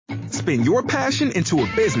spin your passion into a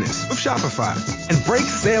business with Shopify and break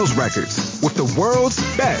sales records with the world's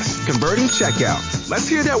best converting checkout. Let's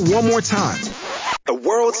hear that one more time. The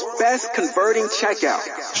world's best converting checkout.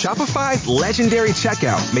 Shopify's legendary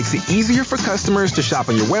checkout makes it easier for customers to shop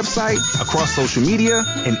on your website, across social media,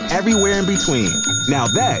 and everywhere in between. Now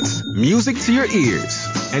that's music to your ears.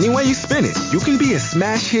 Any way you spin it, you can be a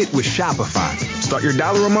smash hit with Shopify. Start your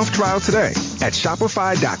 $1 a month trial today at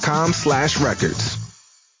shopify.com/records.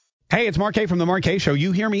 Hey, it's Mark K from The Mark K Show.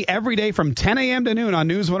 You hear me every day from 10 a.m. to noon on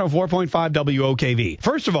News 104.5 WOKV.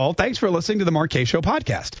 First of all, thanks for listening to The Mark K Show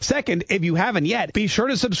podcast. Second, if you haven't yet, be sure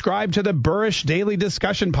to subscribe to the Burrish Daily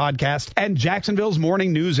Discussion podcast and Jacksonville's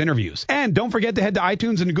Morning News interviews. And don't forget to head to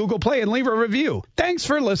iTunes and Google Play and leave a review. Thanks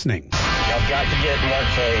for listening. Y'all got to get Mark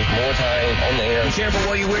K more time on the air. Be careful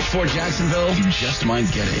what you wish for, Jacksonville. You just might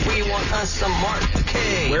get it. We want us some Mark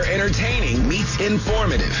K. Where entertaining meets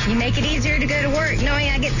informative. You make it easier to go to work knowing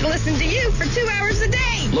I get to listen to you for 2 hours a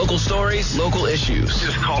day. Local stories, local issues.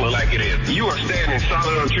 Just call it like it is. You are standing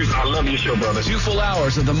solid on truth. I love your show, brother. 2 full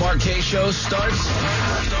hours of the Mark K Show starts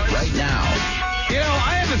right now. You know,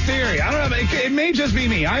 I have a theory. I don't know. It may just be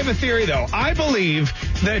me. I have a theory, though. I believe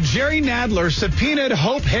that Jerry Nadler subpoenaed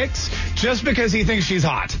Hope Hicks just because he thinks she's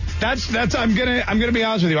hot. That's. I'm gonna be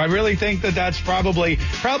honest with you. I really think that that's probably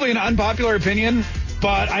an unpopular opinion,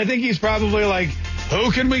 but I think he's probably like,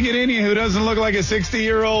 who can we get in here who doesn't look like a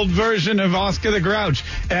 60-year-old version of Oscar the Grouch?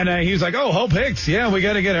 And he's like, oh, Hope Hicks. Yeah, we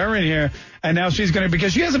got to get her in here. And now she's going to,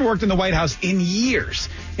 because she hasn't worked in the White House in years.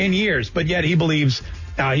 But yet he believes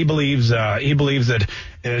that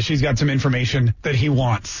she's got some information that he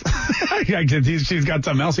wants. She's got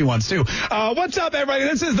something else he wants, too. What's up, everybody?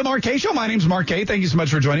 This is The Mark K Show. My name's Mark K. Thank you so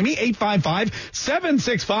much for joining me.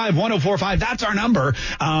 855-765-1045. That's our number.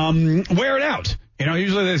 Wear it out. You know,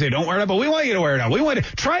 usually they say don't wear it out, but we want you to wear it out. We want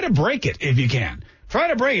to try to break it if you can. Try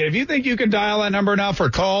to break it. If you think you can dial that number enough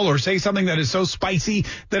or call or say something that is so spicy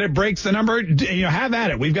that it breaks the number, have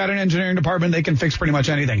at it. We've got an engineering department. They can fix pretty much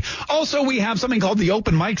anything. Also, we have something called the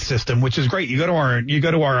open mic system, which is great. You go to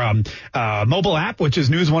our mobile app, which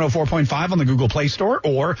is News 104.5 on the Google Play Store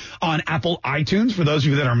or on Apple iTunes for those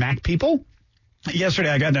of you that are Mac people.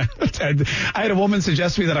 Yesterday, I had a woman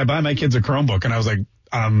suggest to me that I buy my kids a Chromebook, and I was like,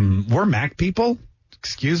 we're Mac people?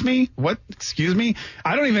 Excuse me? What? Excuse me?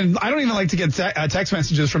 I don't even like to get text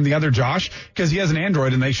messages from the other Josh because he has an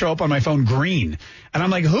Android and they show up on my phone green. And I'm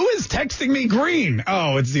like, who is texting me green?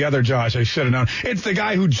 Oh, it's the other Josh. I should have known. It's the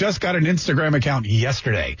guy who just got an Instagram account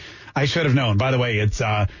yesterday. I should have known. By the way, it's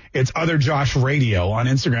Other Josh Radio on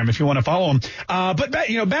Instagram if you want to follow him. But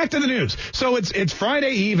back to the news. So it's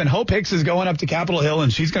Friday Eve and Hope Hicks is going up to Capitol Hill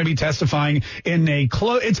and she's going to be testifying in a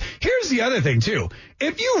here's the other thing too.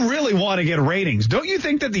 If you really want to get ratings, don't you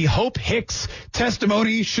think that the Hope Hicks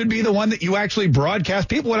testimony should be the one that you actually broadcast?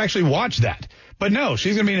 People would actually watch that. But no,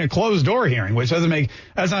 she's going to be in a closed door hearing, which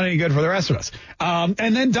that's not any good for the rest of us.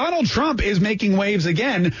 And then Donald Trump is making waves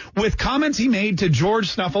again with comments he made to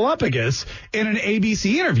George Snuffleupagus in an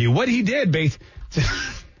ABC interview. What he did,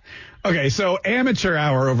 okay, so amateur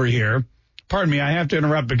hour over here. Pardon me, I have to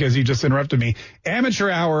interrupt because he just interrupted me. Amateur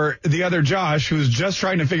hour, the other Josh, who's just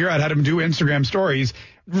trying to figure out how to do Instagram stories,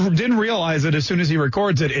 didn't realize that as soon as he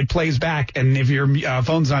records it, it plays back. And if your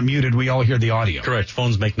phone's not muted, we all hear the audio. Correct.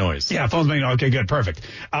 Phones make noise. Yeah, phones make noise. Okay, good. Perfect. So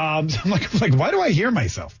I'm like, why do I hear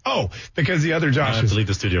myself? Oh, because the other Josh I have to leave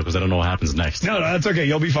the studio because I don't know what happens next. No, that's okay.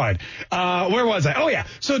 You'll be fine. Where was I? Oh, yeah.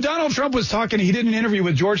 So Donald Trump was talking. He did an interview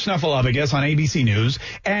with George Snuffleupagus on ABC News.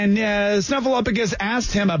 And Snuffleupagus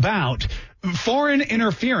asked him about foreign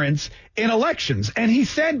interference in elections. And he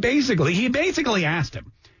basically asked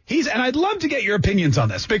him. And I'd love to get your opinions on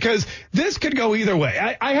this because this could go either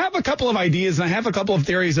way. I have a couple of ideas and I have a couple of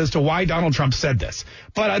theories as to why Donald Trump said this,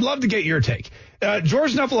 but I'd love to get your take.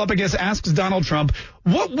 George Snuffleupagus asks Donald Trump,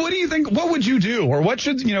 what do you think, what would you do? Or what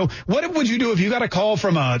would you do if you got a call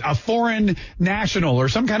from a foreign national or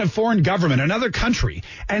some kind of foreign government, another country,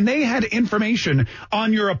 and they had information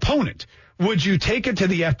on your opponent? Would you take it to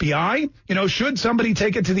the FBI? Should somebody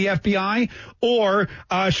take it to the FBI or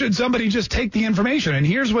should somebody just take the information? And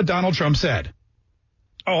here's what Donald Trump said.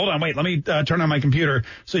 Oh, hold on. Wait, let me turn on my computer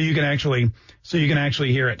so you can actually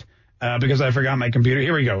hear it because I forgot my computer.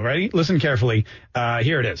 Here we go. Ready? Listen carefully.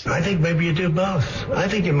 Here it is. I think maybe you do both. I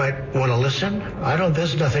think you might want to listen.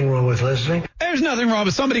 There's nothing wrong with listening. There's nothing wrong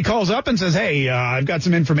with somebody calls up and says, hey, I've got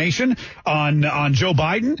some information on Joe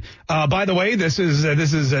Biden. By the way, this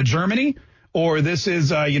is Germany. Or this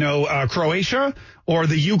is, Croatia or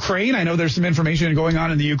the Ukraine. I know there's some information going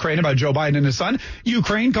on in the Ukraine about Joe Biden and his son.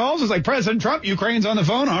 Ukraine calls. It's like, President Trump, Ukraine's on the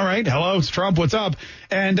phone. All right. Hello, it's Trump. What's up?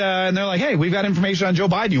 And they're like, hey, we've got information on Joe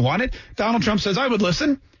Biden. You want it? Donald Trump says, I would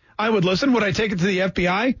listen. I would listen. Would I take it to the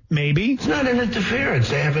FBI? Maybe. It's not an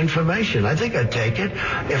interference. They have information. I think I'd take it.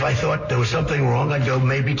 If I thought there was something wrong, I'd go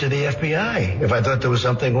maybe to the FBI. If I thought there was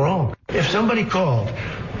something wrong. If somebody called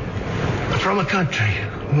from a country,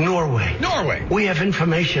 Norway. We have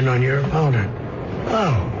information on your opponent.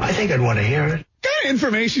 Oh, I think I'd want to hear it. What kind of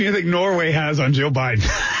information do you think Norway has on Joe Biden?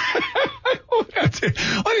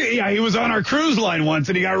 Yeah, he was on our cruise line once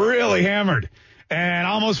and he got really hammered and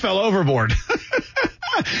almost fell overboard.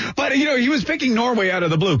 But, he was picking Norway out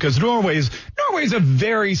of the blue because Norway's a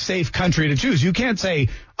very safe country to choose. You can't say,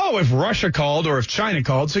 if Russia called or if China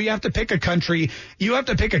called. So you have to pick a country. You have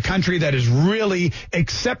to pick a country that is really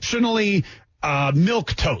exceptionally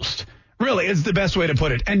milquetoast. Really, it's the best way to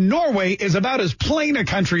put it. And Norway is about as plain a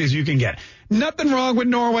country as you can get. Nothing wrong with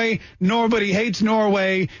Norway. Nobody hates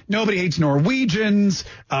Norway. Nobody hates Norwegians.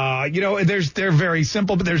 They're very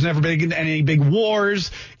simple, but there's never been any big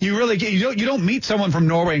wars. You don't meet someone from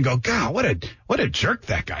Norway and go, God, what a jerk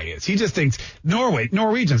that guy is. He just thinks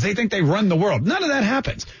Norwegians, they think they run the world. None of that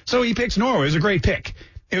happens. So he picks Norway. It was a great pick.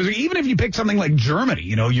 Even if you pick something like Germany,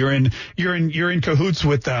 you're in cahoots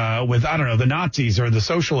with I don't know, the Nazis or the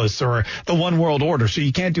socialists or the one world order. So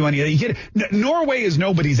you can't do any of that. Norway is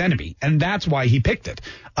nobody's enemy, and that's why he picked it.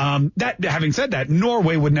 Having said that,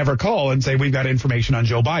 Norway would never call and say we've got information on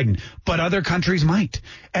Joe Biden, but other countries might.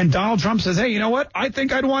 And Donald Trump says, hey, you know what? I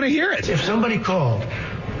think I'd want to hear it. If somebody called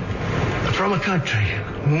from a country,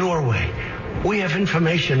 Norway, we have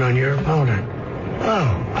information on your opponent.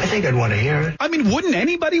 Oh, I think I'd want to hear it. I mean, wouldn't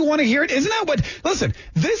anybody want to hear it? Isn't that what? Listen,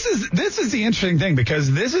 this is the interesting thing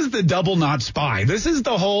because this is the double not spy. This is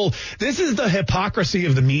the hypocrisy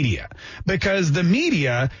of the media. Because the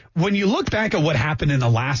media, when you look back at what happened in the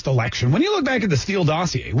last election, when you look back at the Steele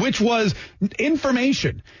dossier, which was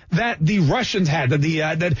information that the Russians had,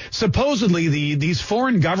 that supposedly these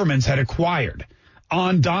foreign governments had acquired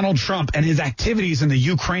on Donald Trump and his activities in the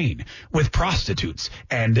Ukraine with prostitutes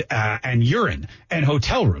and urine and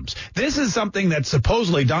hotel rooms. This is something that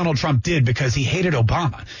supposedly Donald Trump did because he hated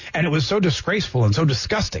Obama. And it was so disgraceful and so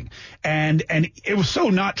disgusting. And it was so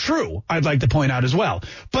not true, I'd like to point out as well.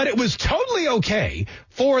 But it was totally okay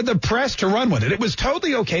for the press to run with it. It was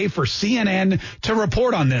totally okay for CNN to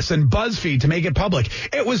report on this and BuzzFeed to make it public.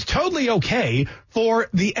 It was totally okay for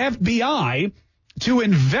the FBI to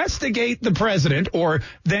investigate the president or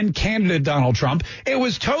then candidate Donald Trump. It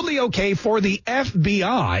was totally okay for the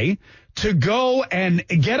FBI to go and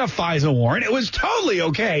get a FISA warrant. It was totally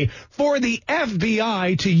okay for the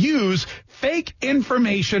FBI to use fake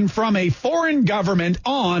information from a foreign government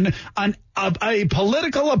on a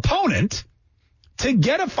political opponent to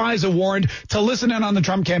get a FISA warrant to listen in on the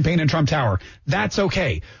Trump campaign in Trump Tower. That's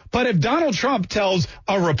okay. But if Donald Trump tells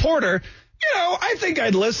a reporter, I think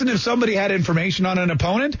I'd listen if somebody had information on an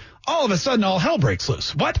opponent, all of a sudden all hell breaks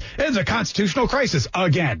loose. What? It's a constitutional crisis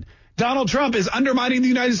again. Donald Trump is undermining the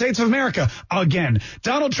United States of America again.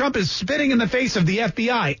 Donald Trump is spitting in the face of the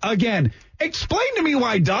FBI again. Explain to me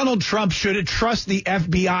why Donald Trump should trust the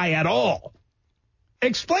FBI at all.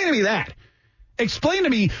 Explain to me that. Explain to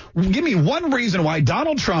me, give me one reason why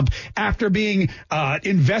Donald Trump, after being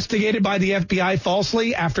investigated by the FBI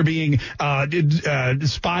falsely, after being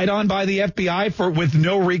spied on by the FBI with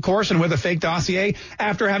no recourse and with a fake dossier,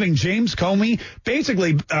 after having James Comey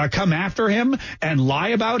basically come after him and lie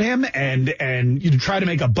about him and try to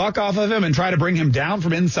make a buck off of him and try to bring him down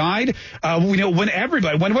from inside.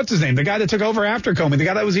 What's his name? The guy that took over after Comey, the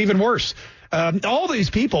guy that was even worse. All these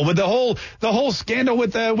people with the whole scandal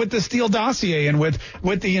with the Steele dossier and with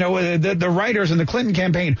the writers and the Clinton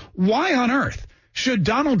campaign. Why on earth should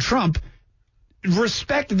Donald Trump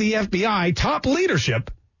respect the FBI top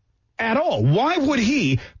leadership at all? Why would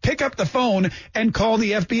he pick up the phone and call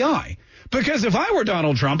the FBI? Because if I were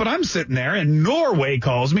Donald Trump and I'm sitting there and Norway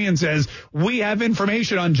calls me and says, we have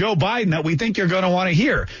information on Joe Biden that we think you're going to want to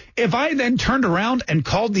hear. If I then turned around and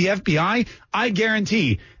called the FBI, I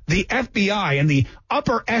guarantee the FBI and the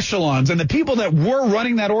upper echelons and the people that were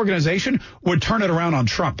running that organization would turn it around on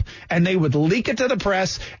Trump. And they would leak it to the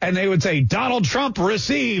press and they would say, Donald Trump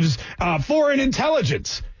receives foreign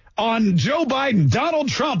intelligence on Joe Biden. Donald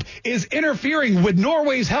Trump is interfering with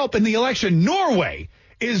Norway's help in the election. Norway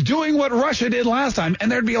is doing what Russia did last time.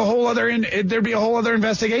 And there'd be a whole other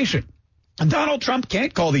investigation. Donald Trump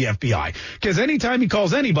can't call the FBI because anytime he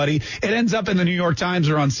calls anybody, it ends up in the New York Times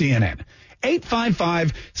or on CNN.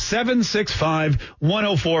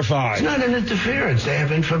 855-765-1045. It's not an interference. They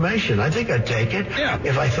have information. I think I'd take it. Yeah.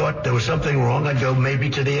 If I thought there was something wrong, I'd go maybe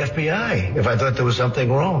to the FBI. If I thought there was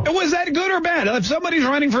something wrong. Was that good or bad? If somebody's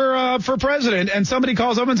running for president and somebody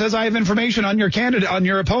calls up and says, I have information on your candidate, on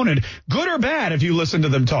your opponent, good or bad if you listen to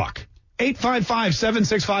them talk?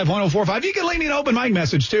 855-765-1045. You can leave me an open mic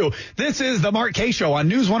message, too. This is the Mark K Show on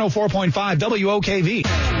News 104.5 WOKV.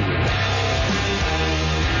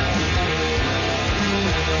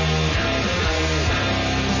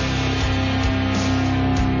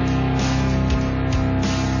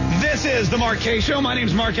 This is the Mark K Show. My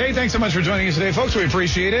name's Mark K. Thanks so much for joining us today, folks. We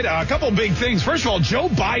appreciate it. A couple big things. First of all, Joe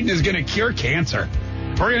Biden is going to cure cancer.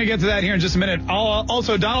 We're going to get to that here in just a minute.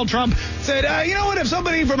 Also, Donald Trump said, you know what, if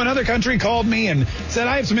somebody from another country called me and said,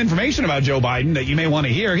 I have some information about Joe Biden that you may want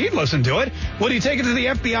to hear, he'd listen to it. Would he take it to the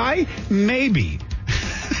FBI? Maybe.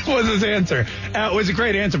 Was his answer. It was a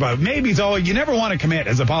great answer, but maybe it's all you never want to commit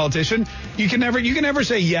as a politician. You can never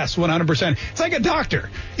say yes 100%. It's like a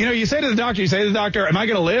doctor. You say to the doctor, am I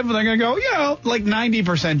going to live? And they're going to go, like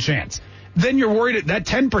 90% chance. Then you're worried that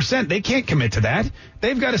 10%, they can't commit to that.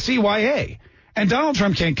 They've got a CYA. And Donald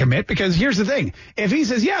Trump can't commit because here's the thing. If he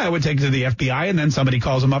says, I would take it to the FBI, and then somebody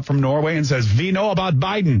calls him up from Norway and says, we know about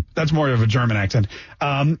Biden. That's more of a German accent.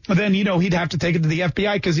 Then, he'd have to take it to the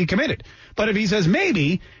FBI because he committed. But if he says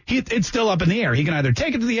maybe, it's still up in the air. He can either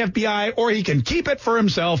take it to the FBI or he can keep it for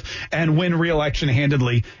himself and win re-election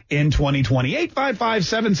handedly in 2020.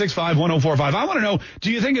 855-765-1045. I want to know, do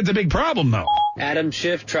you think it's a big problem, though? Adam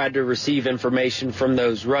Schiff tried to receive information from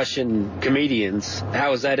those Russian comedians.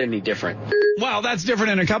 How is that any different? Well, that's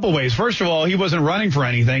different in a couple ways. First of all, he wasn't running for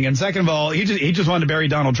anything. And second of all, he just wanted to bury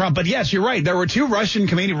Donald Trump. But yes, you're right. There were two Russian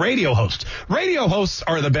comedian radio hosts. Radio hosts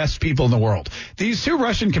are the best people in the world. These two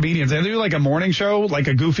Russian comedians, they do like a morning show, like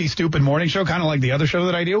a goofy, stupid morning show, kind of like the other show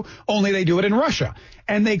that I do, only they do it in Russia.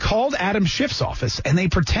 And they called Adam Schiff's office and they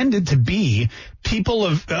pretended to be people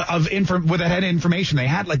that had information. They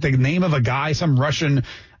had like the name of a guy, some Russian,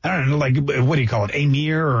 I don't know, like, what do you call it?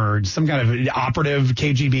 Emir or some kind of operative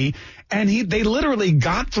KGB. And they literally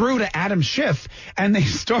got through to Adam Schiff and they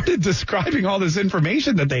started describing all this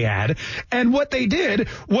information that they had. And what they did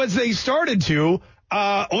was they started to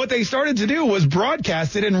do was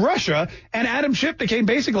broadcast it in Russia, and Adam Schiff became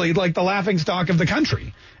basically like the laughingstock of the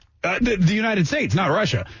country. The United States, not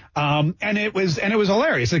Russia. And it was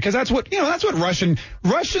hilarious because that's what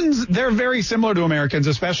Russians, they're very similar to Americans,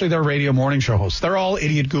 especially their radio morning show hosts. They're all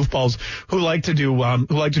idiot goofballs who like to do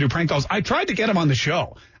prank calls. I tried to get them on the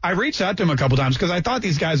show. I reached out to him a couple times because I thought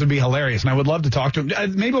these guys would be hilarious and I would love to talk to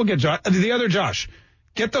them. Maybe we'll get the other Josh.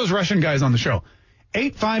 Get those Russian guys on the show.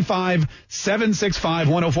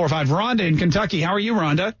 855-765-1045. Rhonda in Kentucky. How are you,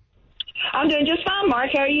 Rhonda? I'm doing just fine,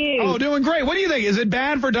 Mark. How are you? Oh, doing great. What do you think? Is it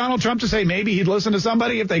bad for Donald Trump to say maybe he'd listen to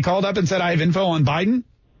somebody if they called up and said, I have info on Biden?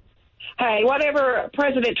 Hey, whatever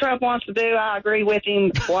President Trump wants to do, I agree with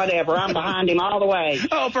him. Whatever. I'm behind him all the way.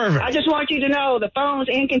 Oh, perfect. I just want you to know the phones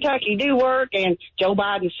in Kentucky do work, and Joe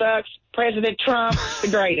Biden sucks. President Trump, the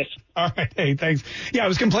greatest. All right. Hey, thanks. Yeah, I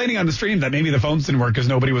was complaining on the stream that maybe the phones didn't work because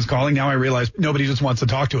nobody was calling. Now I realize nobody just wants to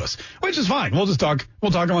talk to us, which is fine. We'll talk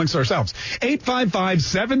amongst ourselves.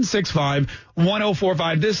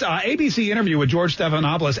 855-765-1045. This ABC interview with George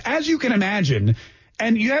Stephanopoulos, as you can imagine,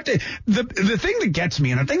 and you have to, the thing that gets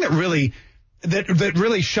me and the thing that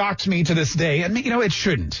really shocks me to this day, and it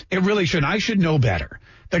shouldn't. It really shouldn't. I should know better.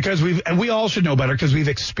 Because we all should know better because we've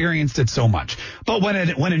experienced it so much. But when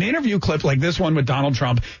an interview clip like this one with Donald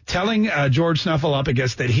Trump telling George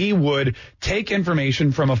Stephanopoulos that he would take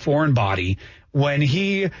information from a foreign body when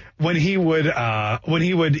he would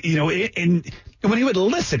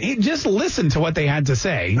listen, just listen to what they had to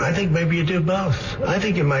say. I think maybe you do both. I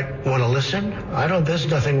think you might want to listen. There's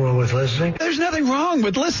nothing wrong with listening. There's nothing wrong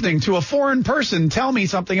with listening to a foreign person tell me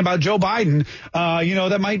something about Joe Biden,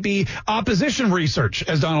 that might be opposition research,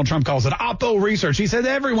 as Donald Trump calls it, oppo research. He said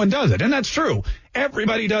everyone does it, and that's true.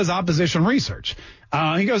 Everybody does opposition research.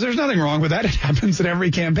 He goes, there's nothing wrong with that. It happens at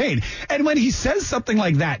every campaign. And when he says something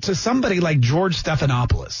like that to somebody like George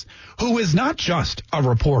Stephanopoulos, who is not just a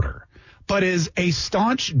reporter, but is a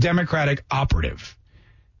staunch Democratic operative,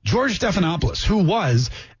 George Stephanopoulos, who was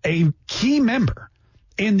a key member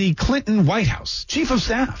in the Clinton White House, chief of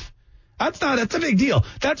staff. That's a big deal.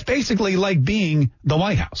 That's basically like being the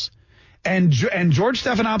White House. And George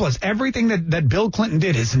Stephanopoulos, everything that Bill Clinton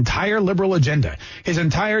did, his entire liberal agenda, his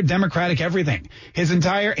entire Democratic everything,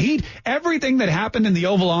 everything that happened in the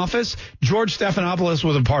Oval Office, George Stephanopoulos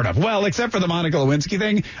was a part of. Well, except for the Monica Lewinsky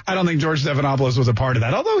thing, I don't think George Stephanopoulos was a part of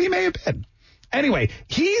that, although he may have been. Anyway,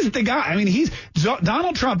 he's the guy.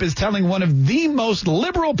 Donald Trump is telling one of the most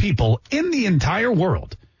liberal people in the entire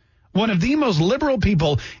world,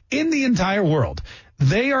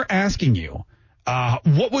 they are asking you,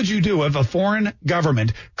 what would you do if a foreign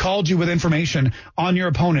government called you with information on your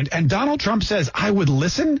opponent? And Donald Trump says, I would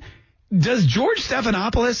listen. Does George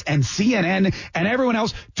Stephanopoulos and CNN and everyone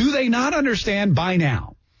else, do they not understand by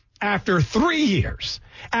now after 3 years,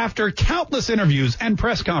 after countless interviews and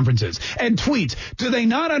press conferences and tweets, do they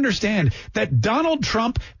not understand that Donald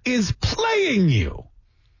Trump is playing you?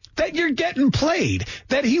 That you're getting played,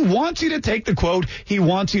 that he wants you to take the quote, he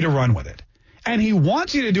wants you to run with it. And he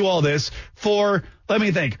wants you to do all this for, let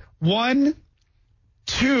me think, 1,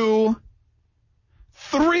 2,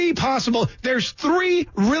 3 possible. There's 3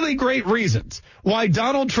 really great reasons why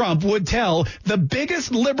Donald Trump would tell the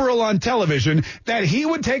biggest liberal on television that he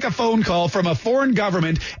would take a phone call from a foreign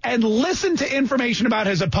government and listen to information about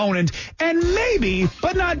his opponent and maybe,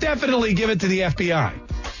 but not definitely, give it to the FBI.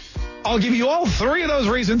 I'll give you all 3 of those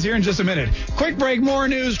reasons here in just a minute. Quick break, more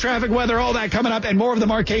news, traffic, weather, all that coming up, and more of the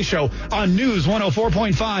Mark K Show on News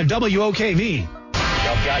 104.5 WOKV.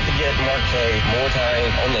 Y'all got to get Mark K more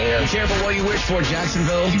time on the air. Be careful what you wish for,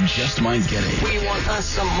 Jacksonville. You just might get it. We want us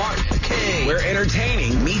some Mark K. Where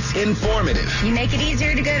entertaining meets informative. You make it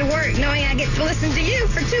easier to go to work knowing I get to listen to you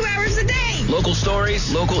for 2 hours a day. Local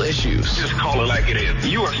stories, local issues. Just call it like it is.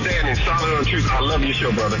 You are standing solid on truth. I love your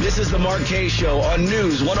show, brother. This is the Mark K Show on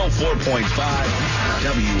News 104.5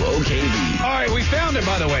 WOKV. All right, we found it,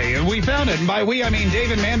 by the way. We found it. And by we, I mean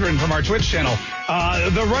David Mandarin from our Twitch channel.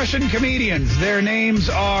 The Russian comedians, their names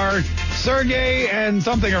are Sergey and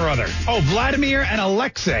something or other. Oh, Vladimir and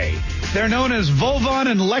Alexei. They're known as Volvan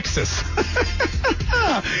and Lexus.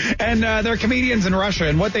 And they're comedians in Russia.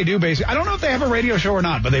 And what they do basically, I don't know if they have a radio show or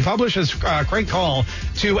not, but they publish this great call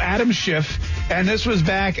to Adam Schiff. And this was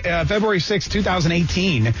back February 6,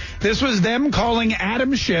 2018. This was them calling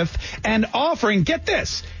Adam Schiff and offering, get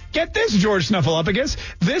this, George Snuffleupagus.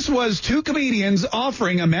 This was 2 comedians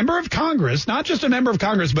offering a member of Congress, not just a member of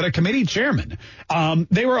Congress, but a committee chairman.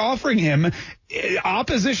 They were offering him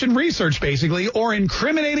opposition research, basically, or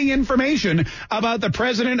incriminating information about the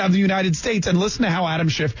president of the United States. And listen to how Adam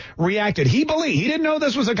Schiff reacted. He didn't know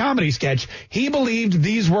this was a comedy sketch. He believed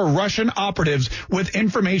these were Russian operatives with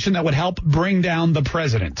information that would help bring down the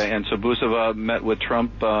president. And so Busova met with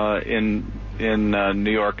Trump in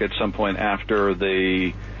New York at some point after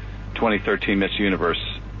the 2013 Miss Universe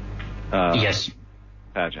yes,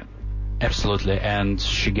 pageant. Absolutely, and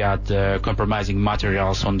she got compromising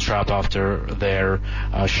materials on Trump after their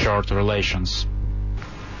short relations.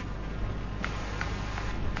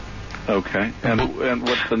 Okay, and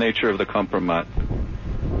what's the nature of the compromise?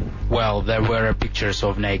 Well, there were pictures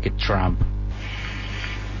of naked Trump.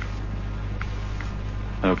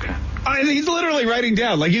 Okay. He's literally writing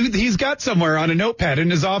down, like he's got somewhere on a notepad in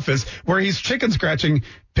his office where he's chicken scratching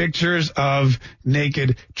pictures of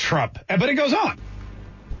naked Trump. But it goes on.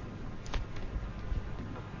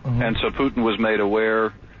 And so Putin was made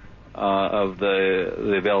aware of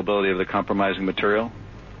the availability of the compromising material?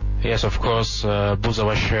 Yes, of course.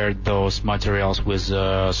 Buzova shared those materials with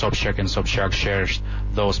Sobchak, and Sobchak shares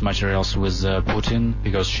those materials with Putin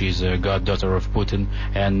because she's a goddaughter of Putin,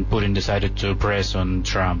 and Putin decided to press on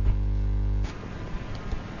Trump.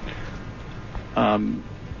 And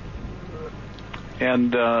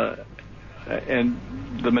the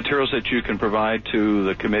materials that you can provide to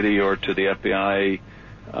the committee or to the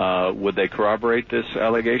FBI, would they corroborate this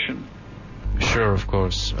allegation? Sure, of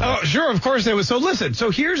course. Sure, of course they would. So listen,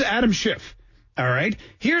 so here's Adam Schiff. All right.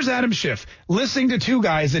 Here's Adam Schiff listening to 2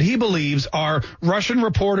 guys that he believes are Russian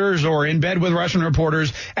reporters or in bed with Russian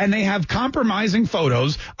reporters, and they have compromising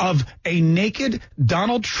photos of a naked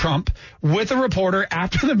Donald Trump with a reporter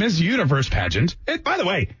after the Miss Universe pageant. By the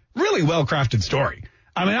way, really well-crafted story.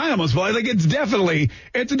 I mean, I almost like it's definitely,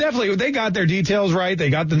 they got their details right. They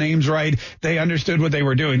got the names right. They understood what they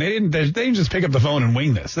were doing. They didn't just pick up the phone and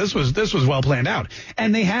wing this. This was well planned out.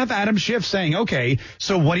 And they have Adam Schiff saying, okay,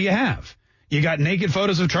 so what do you have? You got naked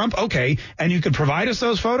photos of Trump? Okay. And you could provide us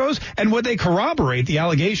those photos? And would they corroborate the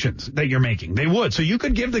allegations that you're making? They would. So you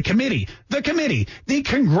could give the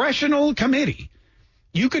congressional committee,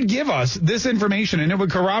 you could give us this information and it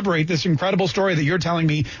would corroborate this incredible story that you're telling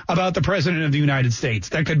me about the president of the United States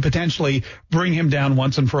that could potentially bring him down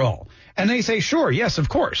once and for all. And they say, sure, yes, of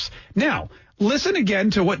course. Now, listen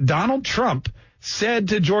again to what Donald Trump said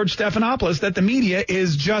to George Stephanopoulos that the media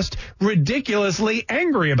is just ridiculously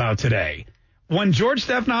angry about today. When George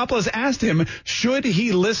Stephanopoulos asked him, should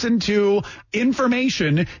he listen to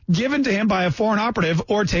information given to him by a foreign operative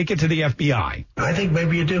or take it to the FBI? I think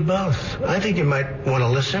maybe you do both. I think you might want to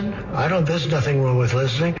listen. There's nothing wrong with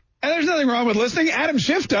listening. And there's nothing wrong with listening. Adam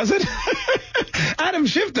Schiff does it. Adam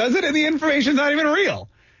Schiff does it, and the information's not even real.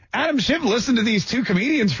 Adam Schiff listened to these 2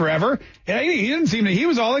 comedians forever. Yeah, he didn't seem to, he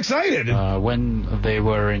was all excited. When they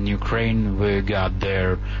were in Ukraine, we got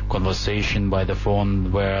their conversation by the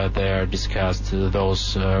phone where they discussed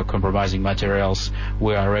those compromising materials.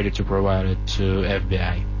 We are ready to provide it to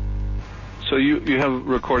FBI. So you have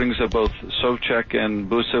recordings of both Sobchak and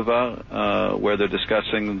Buseva where they're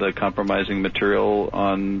discussing the compromising material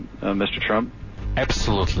on Mr. Trump?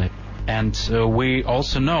 Absolutely. And we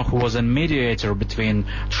also know who was a mediator between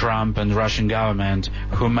Trump and Russian government,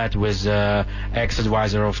 who met with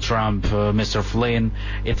ex-advisor of Trump, Mr. Flynn.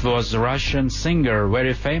 It was a Russian singer,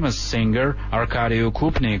 very famous singer, Arkady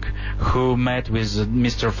Ukupnik, who met with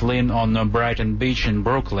Mr. Flynn on Brighton Beach in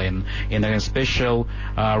Brooklyn in a special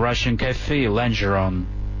Russian cafe, Langeron.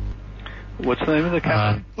 What's the name of the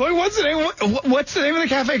cafe? What's the name of the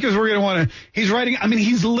cafe? Because we're going to want to. He's writing. I mean,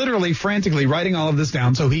 he's literally frantically writing all of this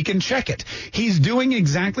down so he can check it. He's doing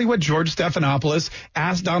exactly what George Stephanopoulos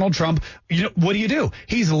asked Donald Trump. You know, what do?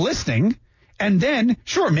 He's listening. And then,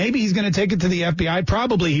 sure, maybe he's going to take it to the FBI.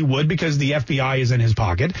 Probably he would, because the FBI is in his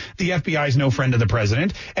pocket. The FBI is no friend of the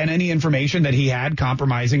president. And any information that he had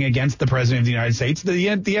compromising against the president of the United States, the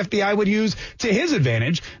FBI would use to his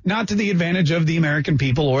advantage, not to the advantage of the American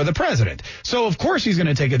people or the president. So, of course, he's going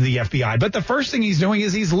to take it to the FBI. But the first thing he's doing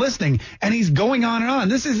is he's listening, and he's going on and on.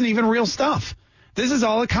 This isn't even real stuff. This is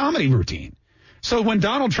all a comedy routine. So when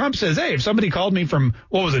Donald Trump says, hey, if somebody called me from,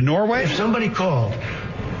 what was it, Norway? If somebody called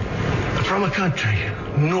from a country,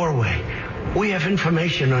 Norway, we have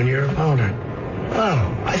information on your opponent.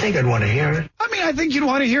 Oh, I think I'd want to hear it. I mean, I think you'd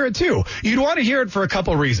want to hear it, too. You'd want to hear it for a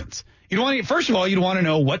couple reasons. First of all, you'd want to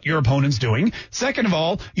know what your opponent's doing. Second of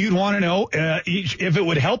all, you'd want to know if it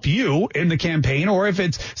would help you in the campaign, or if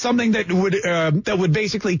it's something that would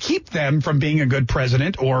basically keep them from being a good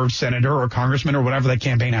president or senator or congressman or whatever that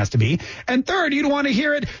campaign has to be. And third, you'd want to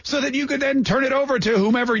hear it so that you could then turn it over to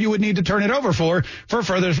whomever you would need to turn it over for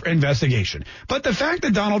further investigation. But the fact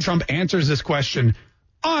that Donald Trump answers this question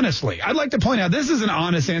honestly, I'd like to point out this is an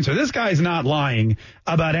honest answer. This guy's not lying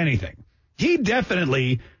about anything. He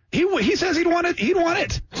definitely... He says he'd want it. He'd want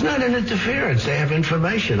it. It's not an interference. They have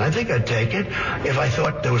information. I think I'd take it. If I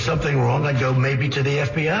thought there was something wrong, I'd go maybe to the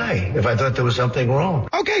FBI if I thought there was something wrong.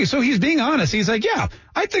 Okay, so he's being honest. He's like, yeah,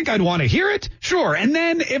 I think I'd want to hear it. Sure. And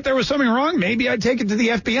then if there was something wrong, maybe I'd take it to the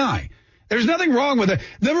FBI. There's nothing wrong with it.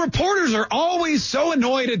 The reporters are always so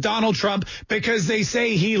annoyed at Donald Trump because they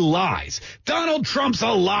say he lies. Donald Trump's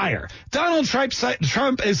a liar. Donald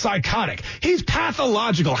Trump is psychotic. He's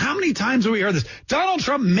pathological. How many times have we heard this? Donald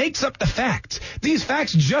Trump makes up the facts. These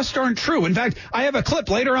facts just aren't true. In fact, I have a clip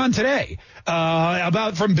later on today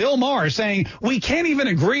from Bill Maher saying we can't even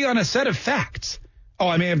agree on a set of facts. Oh,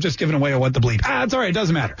 I may have just given away what the bleep. It's all right. It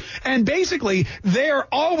doesn't matter. And basically, they're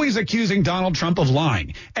always accusing Donald Trump of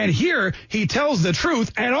lying. And here he tells the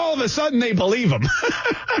truth, and all of a sudden they believe him.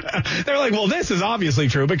 They're like, well, this is obviously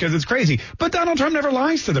true because it's crazy. But Donald Trump never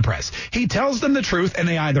lies to the press. He tells them the truth, and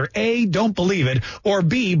they either A, don't believe it, or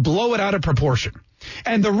B, blow it out of proportion.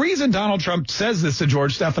 And the reason Donald Trump says this to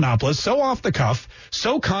George Stephanopoulos so off the cuff,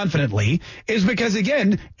 so confidently, is because,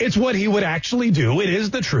 again, it's what he would actually do. It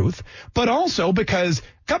is the truth. But also because a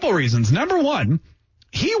couple reasons. Number one,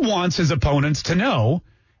 he wants his opponents to know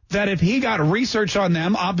that if he got research on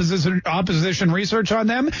them, opposition research on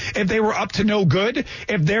them, if they were up to no good,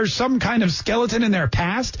 if there's some kind of skeleton in their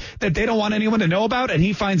past that they don't want anyone to know about and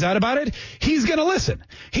he finds out about it, he's going to listen.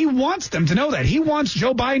 He wants them to know that. He wants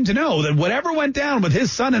Joe Biden to know that whatever went down with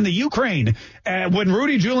his son in the Ukraine, when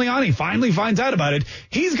Rudy Giuliani finally finds out about it,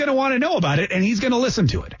 he's going to want to know about it and he's going to listen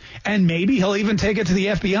to it. And maybe he'll even take it to the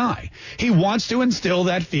FBI. He wants to instill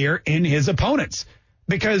that fear in his opponents,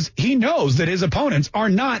 because he knows that his opponents are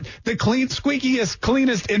not the squeakiest,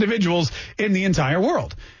 cleanest individuals in the entire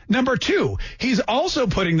world. Number two, he's also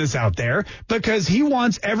putting this out there because he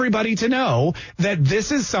wants everybody to know that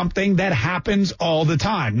this is something that happens all the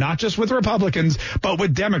time, not just with Republicans, but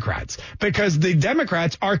with Democrats, because the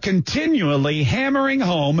Democrats are continually hammering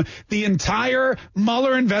home the entire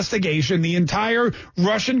Mueller investigation, the entire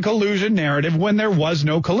Russian collusion narrative when there was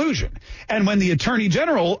no collusion. And when the Attorney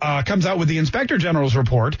General comes out with the Inspector General's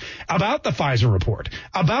report about the Pfizer report,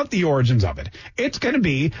 about the origins of it, it's going to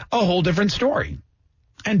be a whole different story.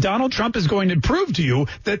 And Donald Trump is going to prove to you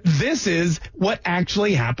that this is what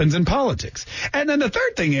actually happens in politics. And then the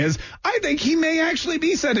third thing is, I think he may actually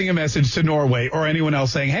be sending a message to Norway or anyone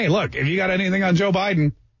else saying, hey, look, if you got anything on Joe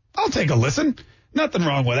Biden, I'll take a listen. Nothing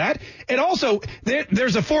wrong with that. It also,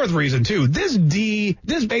 there's a fourth reason, too. This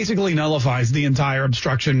basically nullifies the entire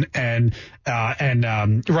obstruction and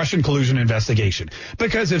Russian collusion investigation.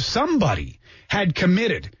 Because if somebody had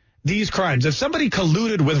committed these crimes, if somebody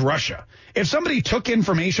colluded with Russia, if somebody took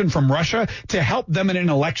information from Russia to help them in an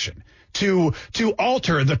election, to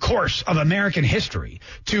alter the course of American history,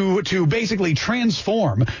 to basically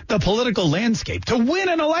transform the political landscape, to win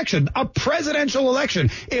an election, a presidential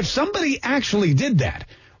election, if somebody actually did that,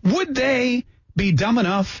 would they be dumb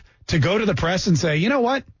enough to go to the press and say, you know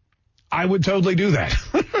what? I would totally do that.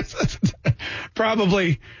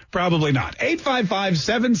 Probably not.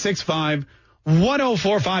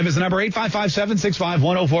 855-765-1045 is the number.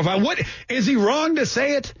 855-765-1045. What is he wrong to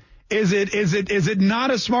say it? Is it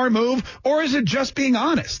not a smart move, or is it just being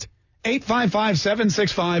honest?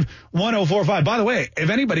 855-765-1045. By the way, if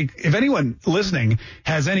anyone listening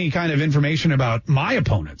has any kind of information about my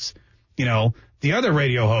opponents, the other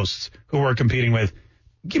radio hosts who we're competing with,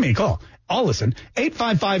 give me a call. I'll listen.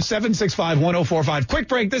 855-765-1045. Quick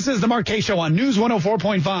break. This is the Mark Kaye Show on News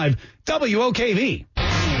 104.5 WOKV.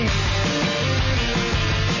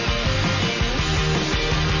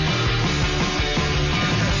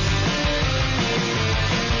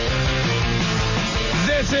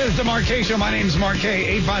 This is the Mark Kaye Show. My name's Mark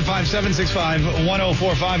Kaye.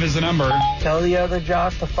 855-765-1045 is the number. Tell the other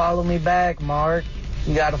Josh to follow me back, Mark.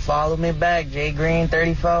 You got to follow me back, Jay Green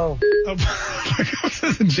 34.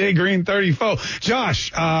 Jay Green 34. Josh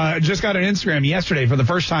just got an Instagram yesterday for the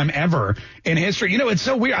first time ever in history. It's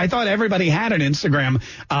so weird. I thought everybody had an Instagram,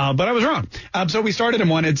 but I was wrong. So we started in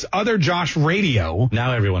one. It's Other Josh Radio.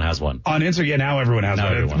 Now everyone has one. On Instagram. Yeah, now everyone has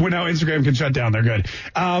one. Now Instagram can shut down. They're good.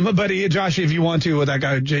 But Josh, if you want to, with that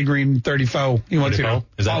guy, Jay Green 34, you want to.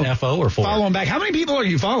 Is that FO or 4? Follow him back. How many people are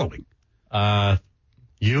you following?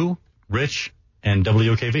 You, Rich, and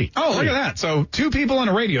WKV. Oh, look at that. So 2 people on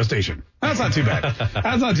a radio station. That's not too bad.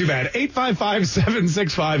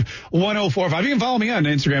 855-765-1045. You can follow me on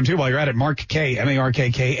Instagram, too, while you're at it. Mark Kaye,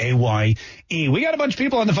 MarkKaye. We got a bunch of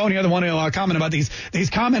people on the phone here that want to comment about these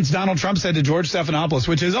comments Donald Trump said to George Stephanopoulos,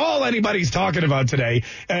 which is all anybody's talking about today.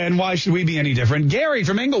 And why should we be any different? Gary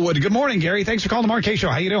from Inglewood. Good morning, Gary. Thanks for calling the Mark Kaye Show.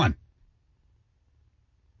 How you doing?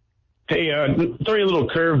 Hey, throw you a little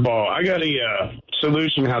curveball. I got a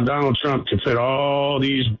solution how Donald Trump could put all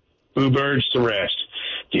these boo birds to rest.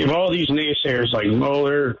 Give all these naysayers like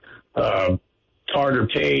Mueller, Carter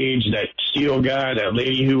Page, that Steele guy, that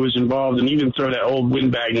lady who was involved, and even throw that old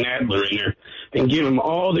windbag Nadler in there, and give them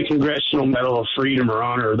all the Congressional Medal of Freedom or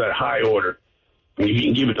Honor, or that high order. And if you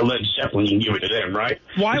can give it to Led Zeppelin, you can give it to them, right?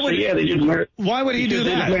 Why would he do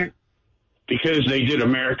that? Because they did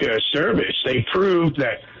America a service. They proved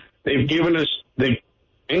that they've given us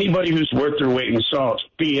anybody who's worth their weight in salt,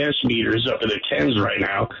 BS meters up in the tens right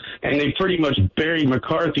now, and they pretty much buried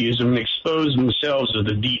McCarthyism and exposed themselves as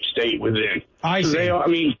the deep state within.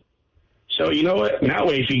 So you know what? That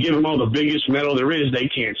way, if you give them all the biggest medal there is, they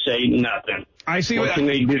can't say nothing. I see. What can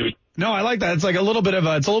they do? No, I like that. It's like a little bit of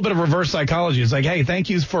reverse psychology. It's like, hey, thank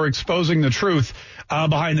you for exposing the truth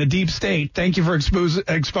behind the deep state. Thank you for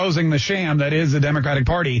exposing the sham that is the Democratic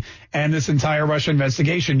Party and this entire Russia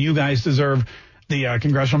investigation. You guys deserve the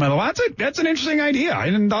Congressional Medal. That's an interesting idea. I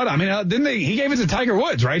hadn't thought. He gave it to Tiger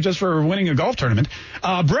Woods, right, just for winning a golf tournament.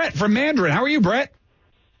 Brett from Mandarin. How are you, Brett?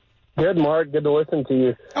 Good, Mark. Good to listen to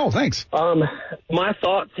you. Oh, thanks. My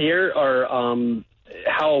thoughts here are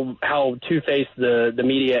how two-faced the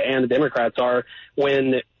media and the Democrats are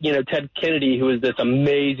when, Ted Kennedy, who is this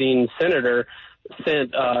amazing senator,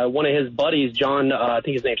 sent one of his buddies, John, I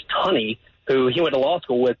think his name's Tunney, who he went to law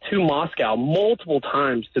school with, to Moscow multiple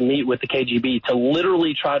times to meet with the KGB to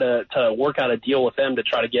literally try to work out a deal with them to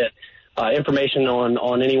try to get information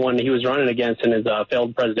on anyone he was running against in his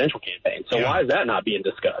failed presidential campaign. So why is that not being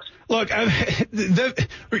discussed? Look,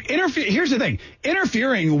 here's the thing.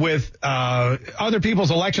 Interfering with other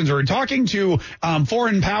people's elections or talking to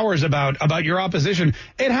foreign powers about your opposition,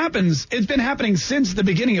 it happens. It's been happening since the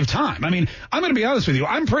beginning of time. I'm going to be honest with you.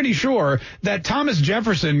 I'm pretty sure that Thomas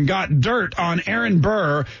Jefferson got dirt on Aaron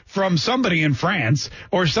Burr from somebody in France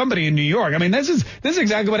or somebody in New York. This is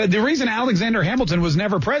exactly what the reason Alexander Hamilton was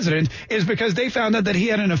never president is because they found out that he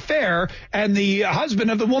had an affair, and the husband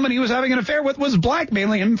of the woman he was having an affair with was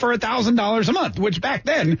blackmailing him for $1,000 a month, which back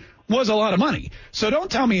then was a lot of money. So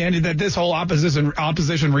don't tell me, Andy, that this whole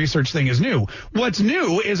opposition research thing is new. What's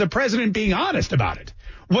new is a president being honest about it.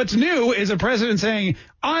 What's new is a president saying,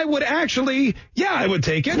 I would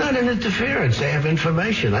take it. It's not an interference. They have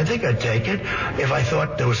information. I think I'd take it. If I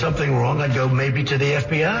thought there was something wrong, I'd go maybe to the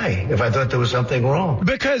FBI if I thought there was something wrong.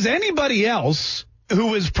 Because anybody else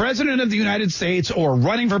who is president of the United States or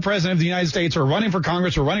running for president of the United States or running for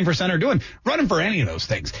Congress or running for Senate, running for any of those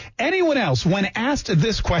things. Anyone else, when asked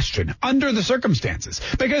this question under the circumstances,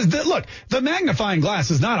 because the magnifying glass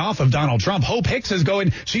is not off of Donald Trump. Hope Hicks is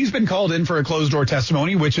she's been called in for a closed door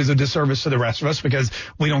testimony, which is a disservice to the rest of us because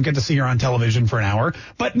we don't get to see her on television for an hour.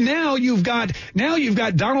 But now you've got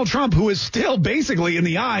Donald Trump, who is still basically in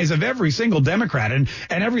the eyes of every single Democrat and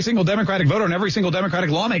every single Democratic voter and every single Democratic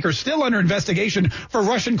lawmaker still under investigation for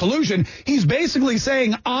Russian collusion. He's basically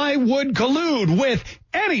saying, I would collude with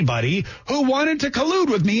anybody who wanted to collude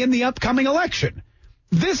with me in the upcoming election.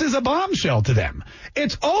 This is a bombshell to them.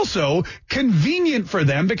 It's also convenient for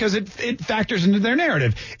them because it factors into their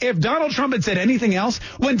narrative. If Donald Trump had said anything else,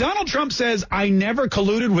 when Donald Trump says, I never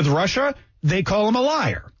colluded with Russia, they call him a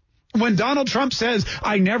liar. When Donald Trump says,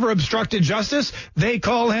 I never obstructed justice, they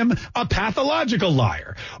call him a pathological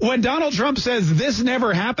liar. When Donald Trump says this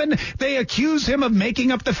never happened, they accuse him of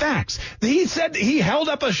making up the facts. He said he held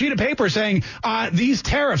up a sheet of paper saying, these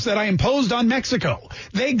tariffs that I imposed on Mexico,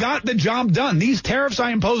 they got the job done. These tariffs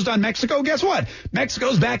I imposed on Mexico, guess what?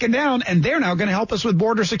 Mexico's backing down, and they're now going to help us with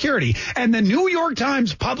border security. And the New York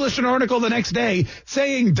Times published an article the next day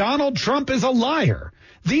saying Donald Trump is a liar.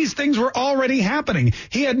 These things were already happening.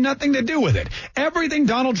 He had nothing to do with it. Everything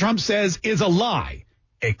Donald Trump says is a lie,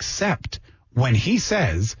 except when he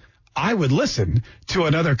says, I would listen to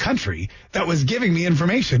another country that was giving me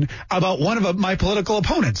information about one of my political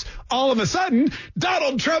opponents. All of a sudden,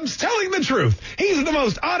 Donald Trump's telling the truth. He's the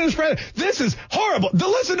most honest president. This is horrible.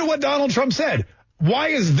 Listen to what Donald Trump said. Why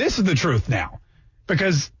is this the truth now?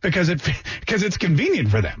 Because it's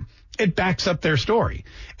convenient for them. It backs up their story.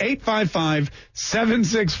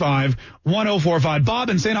 855-765-1045. Bob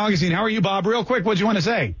in St. Augustine. How are you, Bob? Real quick, what do you want to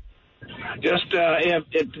say? Just if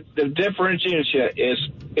the differentiation is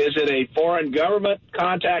it a foreign government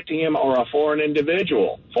contacting him or a foreign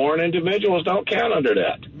individual? Foreign individuals don't count under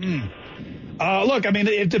that. Look, I mean,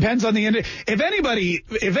 it depends on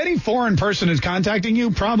if any foreign person is contacting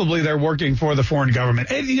you, probably they're working for the foreign government.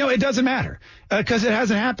 It doesn't matter because it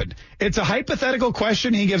hasn't happened. It's a hypothetical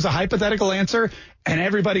question. He gives a hypothetical answer and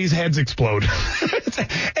everybody's heads explode.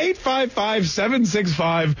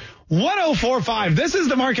 855-765-1045. This is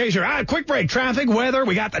the Mark K Show. Quick break. Traffic, weather.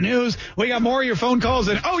 We got the news. We got more of your phone calls.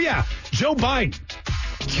 And Joe Biden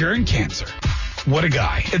curing cancer. What a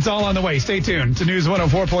guy. It's all on the way. Stay tuned to News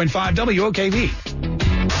 104.5 WOKV.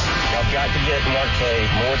 I've got to get Mark K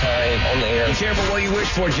more time on the air. Be careful what you wish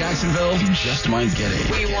for, Jacksonville. You just might get it.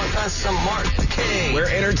 We want us some Mark K. Where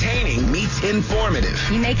entertaining meets informative.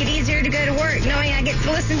 You make it easier to go to work knowing I get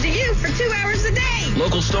to listen to you for 2 hours a day.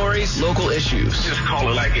 Local stories, local issues. Just call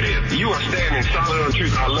it like it is. You are standing solid on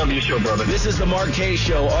truth. I love your show, brother. This is the Mark K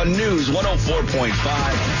Show on News 104.5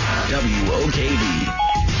 WOKV.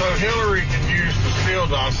 So Hillary can use the Steele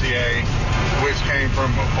dossier, which came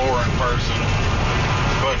from a foreign person,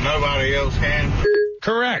 but nobody else can?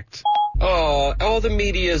 Correct. Oh, all the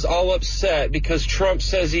media is all upset because Trump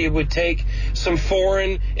says he would take some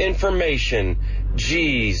foreign information.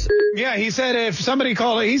 Jeez. Yeah, he said if somebody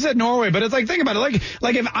called, he said Norway, but it's like, think about it.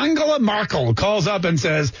 Like if Angela Merkel calls up and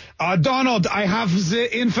says, Donald, I have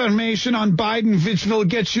the information on Biden, which will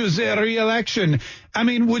get you the re-election. I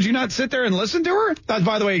mean, would you not sit there and listen to her? That's,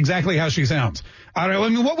 by the way, exactly how she sounds. I don't know. I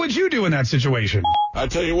mean, what would you do in that situation? I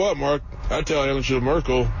tell you what, Mark, I tell Angela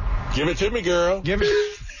Merkel, give it to me, girl. Give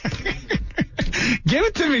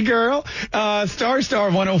it to me, girl. Star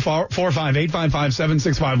 1045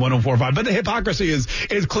 855-765-1045. But the hypocrisy is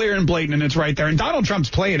clear and blatant, and it's right there. And Donald Trump's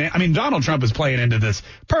playing it. I mean, Donald Trump is playing into this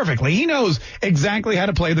perfectly. He knows exactly how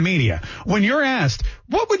to play the media. When you're asked,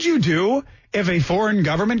 what would you do if a foreign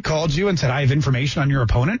government called you and said, I have information on your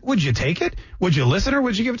opponent? Would you take it? Would you listen, or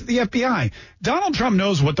would you give it to the FBI? Donald Trump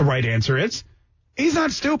knows what the right answer is. He's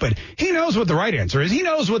not stupid. He knows what the right answer is. He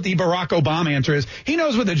knows what the Barack Obama answer is. He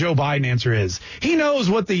knows what the Joe Biden answer is. He knows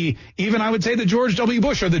what even I would say the George W.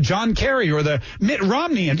 Bush or the John Kerry or the Mitt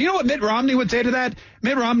Romney. And do you know what Mitt Romney would say to that?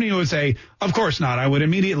 Mitt Romney would say, of course not. I would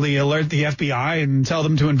immediately alert the FBI and tell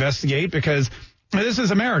them to investigate because this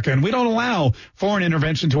is America, and we don't allow foreign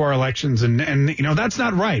intervention to our elections, and that's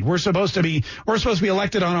not right. We're supposed to be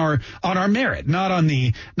elected on our merit, not on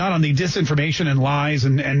the disinformation and lies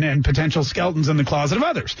and potential skeletons in the closet of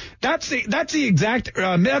others. That's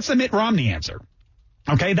the Mitt Romney answer.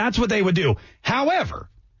 Okay, that's what they would do. However,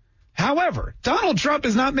 Donald Trump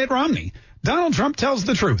is not Mitt Romney. Donald Trump tells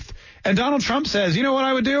the truth, and Donald Trump says, you know what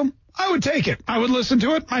I would do? I would take it. I would listen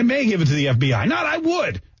to it. I may give it to the FBI. Not I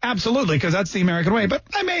would. Absolutely, because that's the American way, but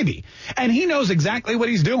I may be. And he knows exactly what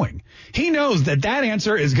he's doing. He knows that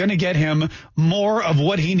answer is going to get him more of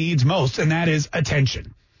what he needs most, and that is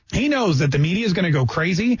attention. He knows that the media is going to go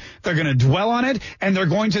crazy. They're going to dwell on it, and they're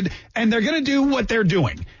going to do what they're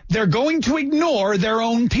doing. They're going to ignore their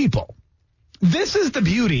own people. This is the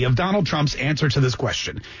beauty of Donald Trump's answer to this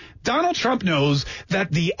question. Donald Trump knows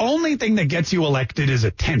that the only thing that gets you elected is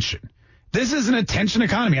attention. This is an attention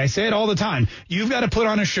economy. I say it all the time. You've got to put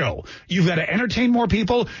on a show. You've got to entertain more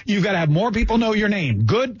people. You've got to have more people know your name.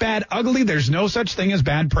 Good, bad, ugly. There's no such thing as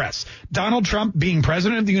bad press. Donald Trump being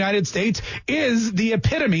president of the United States is the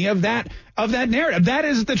epitome of that narrative. That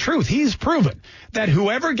is the truth. He's proven that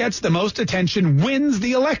whoever gets the most attention wins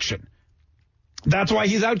the election. That's why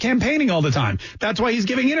he's out campaigning all the time. That's why he's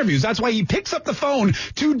giving interviews. That's why he picks up the phone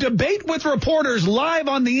to debate with reporters live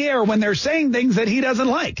on the air when they're saying things that he doesn't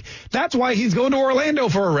like. That's why he's going to Orlando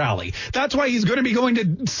for a rally. That's why he's going to be going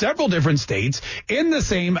to several different states at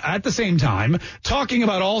the same time, talking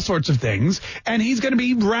about all sorts of things. And he's going to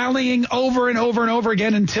be rallying over and over and over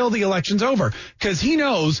again until the election's over, because he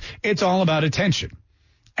knows it's all about attention.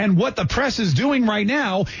 And what the press is doing right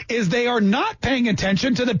now is they are not paying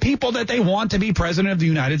attention to the people that they want to be president of the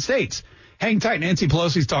United States. Hang tight. Nancy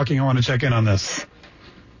Pelosi's talking. I want to check in on this.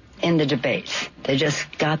 In the debates, they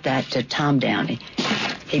just got that to Tom Downey.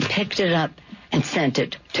 He picked it up and sent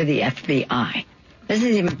it to the FBI. This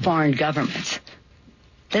isn't even foreign governments.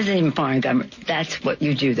 That's what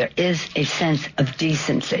you do. There is a sense of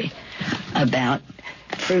decency about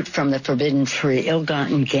fruit from the forbidden tree,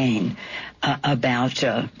 ill-gotten gain, about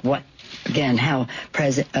how then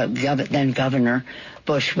Governor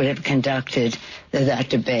Bush would have conducted that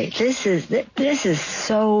debate. This is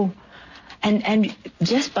so, and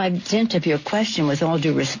just by dint of your question, with all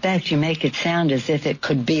due respect, you make it sound as if it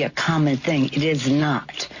could be a common thing. It is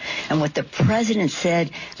not. And what the president said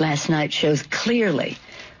last night shows clearly,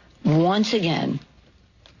 once again,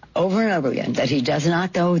 over and over again, that he does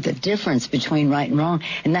not know the difference between right and wrong.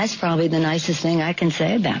 And that's probably the nicest thing I can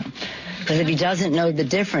say about him. Because if he doesn't know the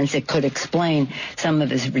difference, it could explain some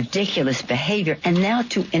of his ridiculous behavior. And now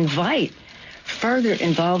to invite further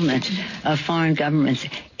involvement of foreign governments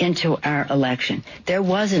into our election. There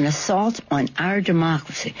was an assault on our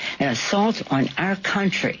democracy, an assault on our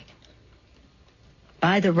country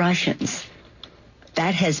by the Russians.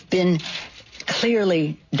 That has been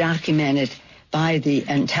clearly documented by the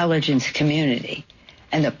intelligence community.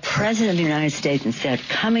 And the President of the United States, instead of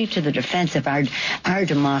coming to the defense of our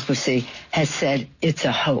democracy, has said it's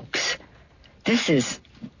a hoax. This is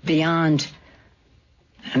beyond,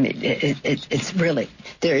 it's really,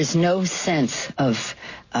 there is no sense of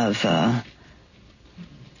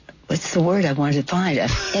what's the word I wanted to find?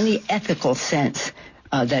 Any ethical sense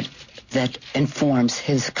that informs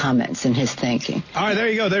his comments and his thinking. All right, there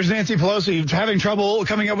you go. There's Nancy Pelosi having trouble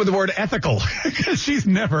coming up with the word ethical because she's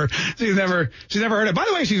never heard it. By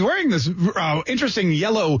the way, she's wearing this interesting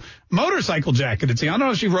yellow motorcycle jacket. I don't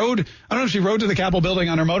know if she rode to the Capitol building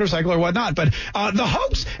on her motorcycle or whatnot. But the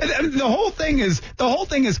hoax, the whole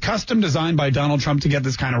thing is custom designed by Donald Trump to get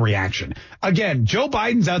this kind of reaction. Again, Joe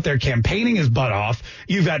Biden's out there campaigning his butt off.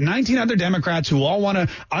 You've got 19 other Democrats who all want to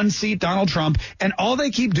unseat Donald Trump, and all they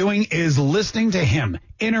keep doing is listening to him,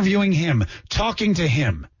 interviewing him, talking to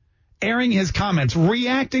him, airing his comments,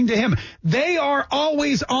 reacting to him. They are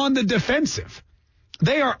always on the defensive.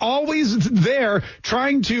 They are always there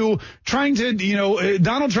trying to,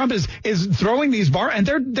 Donald Trump is throwing these and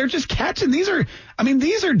they're just catching. These are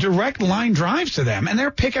direct line drives to them, and they're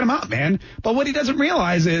picking them up, man. But what they don't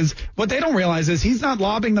realize is he's not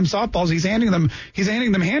lobbing them softballs. He's handing them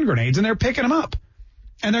hand grenades, and they're picking them up.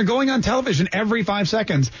 And they're going on television every 5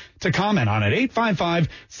 seconds to comment on it.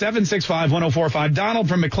 855-765-1045. Donald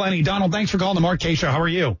from McClenny. Donald, thanks for calling the Mark K Show. How are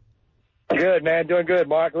you? Good, man. Doing good,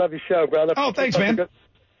 Mark. Love your show, brother. Oh, thanks, man.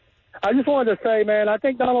 I just wanted to say, man, I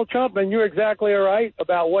think Donald Trump, and you're exactly right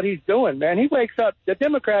about what he's doing, man. He wakes up. The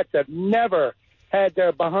Democrats have never had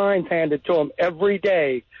their behinds handed to them every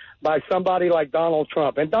day by somebody like Donald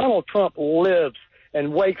Trump. And Donald Trump lives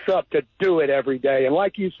and wakes up to do it every day. And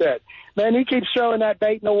like you said, man, he keeps throwing that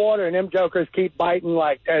bait in the water, and them jokers keep biting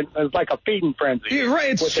and it's like a feeding frenzy. You're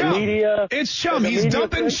right, it's chum. It's chum. He's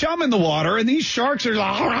dumping chum in the water, and these sharks are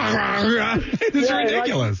like, it's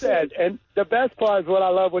ridiculous. Like you said, and the best part is what I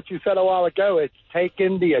love what you said a while ago. It's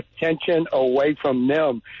taking the attention away from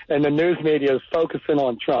them, and the news media is focusing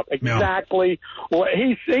on Trump. Exactly. No. Well,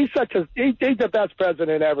 he's the best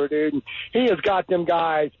president ever, dude. And he has got them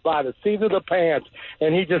guys by the seat of the pants,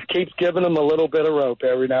 and he just keeps giving them a little bit of rope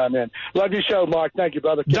every now and then. Love your show, Mark. Thank you,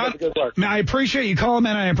 brother. Keep up the good work. I appreciate you calling,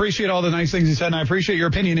 man. I appreciate all the nice things you said, and I appreciate your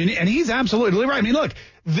opinion. And he's absolutely right. I mean, look,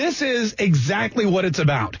 this is exactly what it's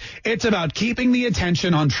about. It's about keeping the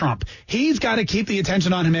attention on Trump. He's got to keep the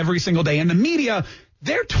attention on him every single day. And the media,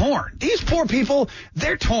 they're torn. These poor people,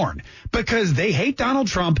 they're torn because they hate Donald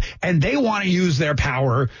Trump and they want to use their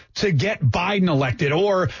power to get Biden elected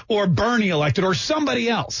or Bernie elected or somebody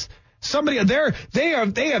else.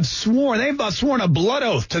 They've sworn a blood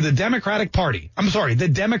oath to the Democratic Party. I'm sorry, the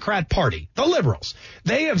Democrat Party, the liberals.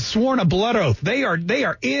 They have sworn a blood oath. They are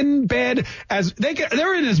in bed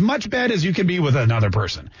they're in as much bed as you can be with another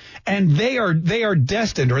person. And they are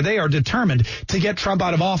destined, or they are determined to get Trump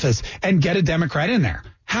out of office and get a Democrat in there.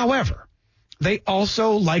 However, they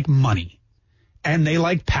also like money and they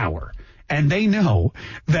like power, and they know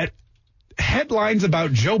that headlines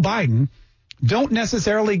about Joe Biden don't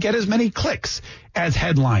necessarily get as many clicks as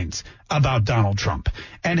headlines about Donald Trump,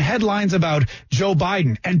 and headlines about Joe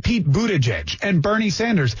Biden and Pete Buttigieg and Bernie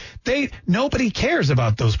Sanders. Nobody cares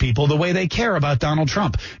about those people the way they care about Donald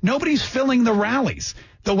Trump. Nobody's filling the rallies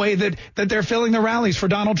the way that they're filling the rallies for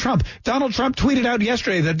Donald Trump. Donald Trump tweeted out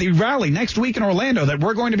yesterday that the rally next week in Orlando that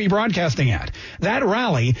we're going to be broadcasting at, that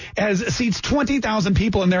rally seats 20,000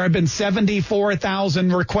 people, and there have been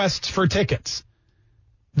 74,000 requests for tickets.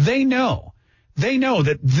 They know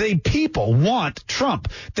that the people want Trump.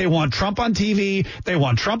 They want Trump on TV. They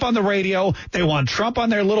want Trump on the radio. They want Trump on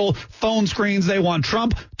their little phone screens. They want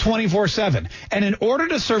Trump 24/7. And in order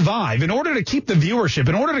to survive, in order to keep the viewership,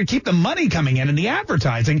 in order to keep the money coming in and the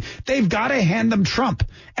advertising, they've got to hand them Trump.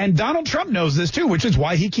 And Donald Trump knows this too, which is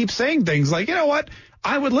why he keeps saying things like, you know what,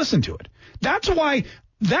 I would listen to it. That's why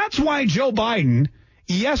Joe Biden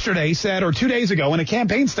yesterday said, or 2 days ago in a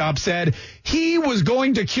campaign stop, said he was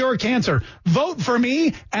going to cure cancer. Vote for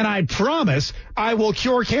me, and I promise I will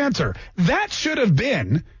cure cancer. That should have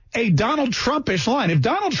been a Donald Trump-ish line. If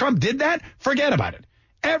Donald Trump did that, forget about it.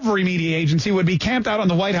 Every media agency would be camped out on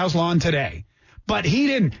the White House lawn today. But he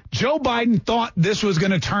didn't. Joe Biden thought this was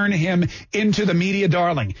going to turn him into the media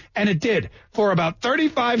darling, and it did for about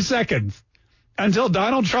 35 seconds. Until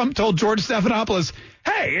Donald Trump told George Stephanopoulos,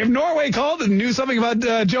 hey, if Norway called and knew something about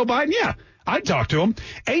Joe Biden, yeah, I'd talk to him.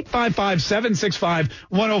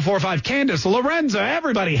 855-765-1045. Candace, Lorenza,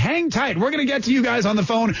 everybody, hang tight. We're going to get to you guys on the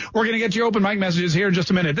phone. We're going to get your open mic messages here in just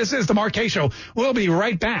a minute. This is the Mark Kaye Show. We'll be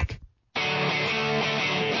right back.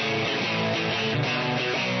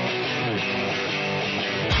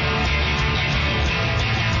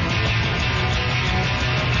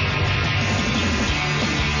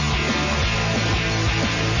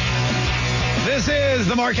 This is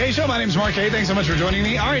the Mark Kaye Show. My name is Mark Kaye. Thanks so much for joining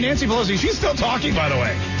me. All right, Nancy Pelosi, she's still talking, by the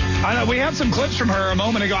way. I know we have some clips from her a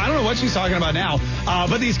moment ago. I don't know what she's talking about now,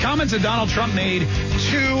 but these comments that Donald Trump made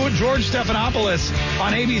to George Stephanopoulos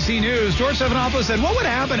on ABC News. George Stephanopoulos said, what would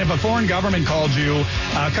happen if a foreign government called you,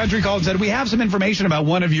 a country called and said, we have some information about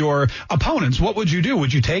one of your opponents. What would you do?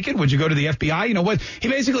 Would you take it? Would you go to the FBI? You know what? He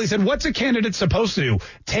basically said, what's a candidate supposed to do?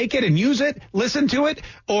 Take it and use it, listen to it,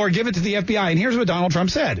 or give it to the FBI? And here's what Donald Trump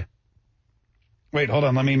said. Wait, hold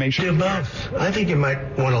on. Let me make sure. Do both. I think you might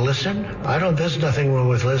want to listen. There's nothing wrong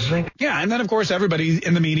with listening. Yeah, and then, of course, everybody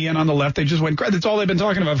in the media and on the left, they just went crazy. That's all they've been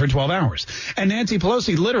talking about for 12 hours. And Nancy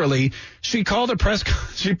Pelosi, literally, she called a press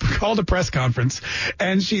conference,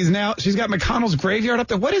 and she's got McConnell's graveyard up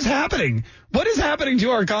there. What is happening? What is happening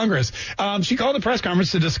to our Congress? She called a press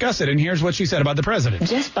conference to discuss it, and here's what she said about the president.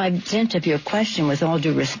 Just by dint of your question, with all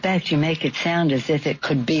due respect, you make it sound as if it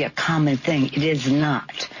could be a common thing. It is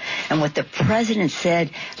not. And what the president said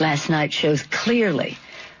last night shows clearly,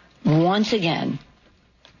 once again,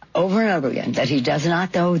 over and over again, that he does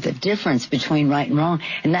not know the difference between right and wrong.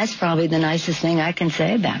 And that's probably the nicest thing I can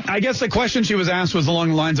say about it. I guess the question she was asked was along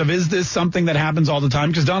the lines of, is this something that happens all the time?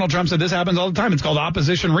 Because Donald Trump said this happens all the time. It's called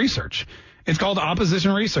opposition research. It's called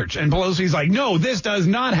opposition research. And Pelosi's like, no, this does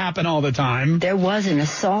not happen all the time. There was an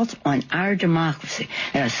assault on our democracy,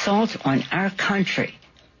 an assault on our country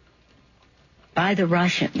by the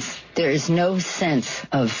Russians. There is no sense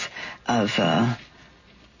of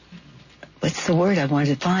what's the word I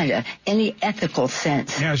wanted to find? Any ethical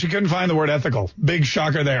sense. Yeah, she couldn't find the word ethical. Big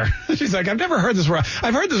shocker there. She's like, I've never heard this word.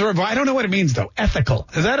 I've heard this word, but I don't know what it means, though. Ethical.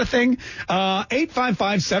 Is that a thing?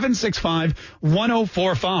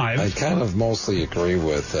 855-765-1045. I kind of mostly agree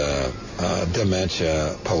with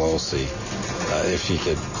Dementia Pelosi. If she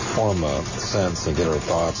could form a sense and get her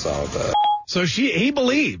thoughts out. So he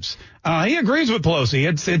believes, he agrees with Pelosi.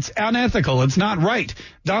 It's unethical. It's not right.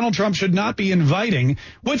 Donald Trump should not be inviting,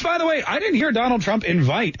 which, by the way, I didn't hear Donald Trump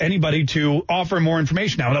invite anybody to offer more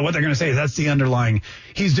information. Now, what they're going to say is that's the underlying,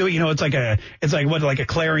 he's doing, it's like a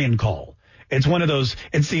clarion call. It's one of those,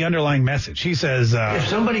 it's the underlying message. He says, if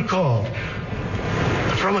somebody called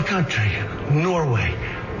from a country, Norway,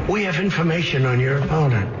 we have information on your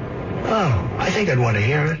opponent. Oh, I think I'd want to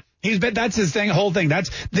hear it. That's his whole thing.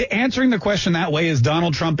 That's the answering the question that way is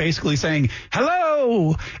Donald Trump basically saying,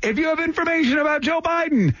 hello, if you have information about Joe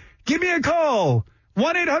Biden, give me a call.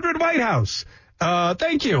 1-800-WHITE-HOUSE.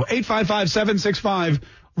 Thank you. 855-765-1045.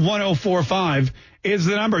 1045 is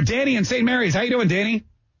the number. Danny in St. Mary's. How you doing, Danny?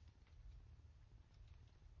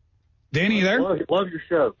 Danny, you there? Love your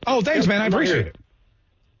show. Oh, thanks, man. I appreciate it.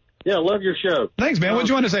 Yeah, love your show. Thanks, man. What'd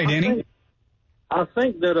you want to say, Danny? I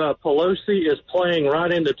think that Pelosi is playing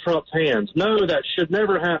right into Trump's hands. No, that should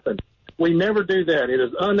never happen. We never do that. It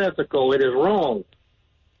is unethical. It is wrong.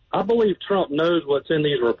 I believe Trump knows what's in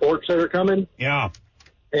these reports that are coming. Yeah.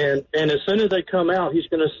 And as soon as they come out, he's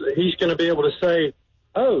going to be able to say,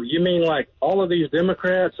 oh, you mean like all of these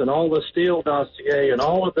Democrats and all the Steele dossier and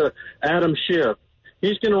all of the Adam Schiff.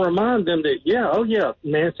 He's going to remind them that, yeah,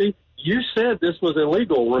 Nancy, you said this was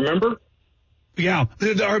illegal, remember? Yeah,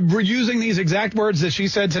 we're using these exact words that she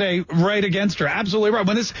said today right against her. Absolutely right.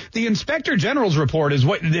 When the Inspector General's report is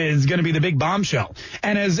what is going to be the big bombshell.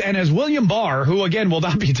 And as William Barr, who again will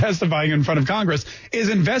not be testifying in front of Congress, is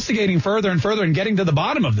investigating further and further and getting to the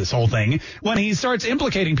bottom of this whole thing, when he starts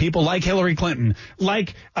implicating people like Hillary Clinton,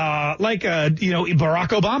 like Barack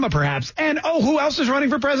Obama perhaps, and who else is running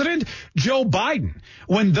for president? Joe Biden.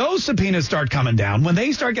 When those subpoenas start coming down, when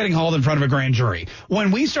they start getting hauled in front of a grand jury,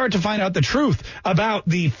 when we start to find out the truth about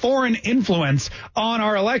the foreign influence on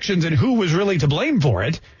our elections and who was really to blame for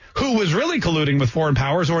it, who was really colluding with foreign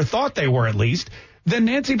powers or thought they were at least, then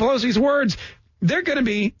Nancy Pelosi's words, they're going to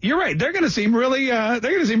be, you're right, they're going to seem really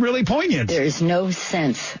poignant. There is no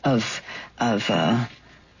sense of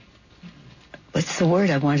what's the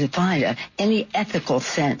word I wanted to find? Any ethical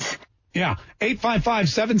sense. Yeah.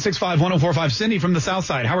 855-765-1045. Cindy from the South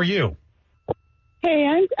Side. How are you? Hey,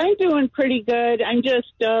 I'm doing pretty good. I'm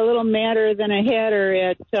just a little madder than a hatter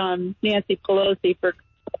at Nancy Pelosi for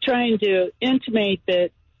trying to intimate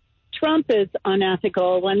that Trump is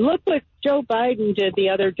unethical. When look what Joe Biden did the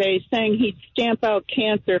other day, saying he'd stamp out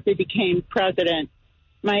cancer if he became president.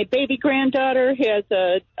 My baby granddaughter has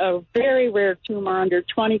a very rare tumor, under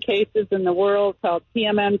 20 cases in the world, called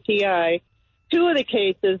PMMTI. 2 of the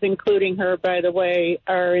cases, including her, by the way,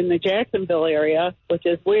 are in the Jacksonville area, which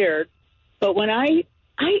is weird. But when I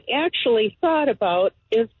actually thought about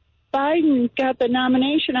if Biden got the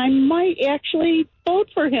nomination, I might actually vote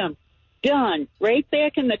for him. Done. Right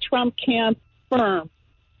back in the Trump camp, firm.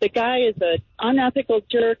 The guy is an unethical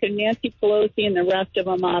jerk, and Nancy Pelosi and the rest of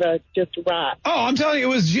them ought to just rot. Oh, I'm telling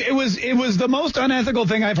you, it was the most unethical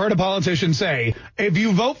thing I've heard a politician say. If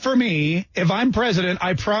you vote for me, if I'm president,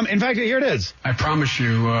 in fact, here it is. I promise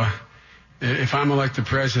you, if I'm elected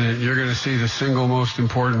president, you're going to see the single most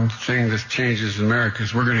important thing that changes America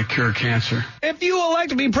is we're going to cure cancer. If you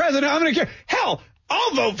elect me president, I'm going to cure. Hell,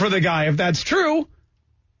 I'll vote for the guy if that's true.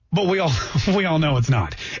 But we all know it's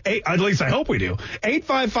not. At least I hope we do.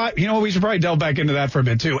 855, you know what, we should probably delve back into that for a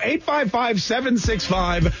bit too.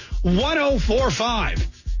 855-765-1045.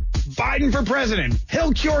 Biden for president.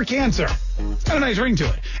 He'll cure cancer. Got a nice ring to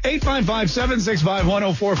it.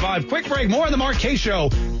 855-765-1045. Quick break. More of the Mark K Show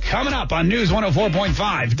coming up on News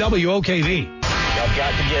 104.5 WOKV. I've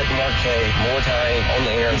got to get Mark K more time on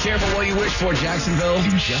the air. Be careful what you wish for, Jacksonville.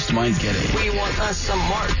 You just might get it. We want us some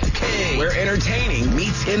Mark K. Where entertaining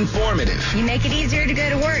meets informative. You make it easier to go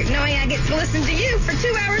to work knowing I get to listen to you for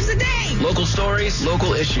 2 hours a day. Local stories,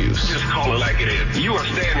 local issues. Just call it like it is. You are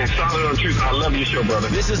standing solid on truth. I love your show, brother.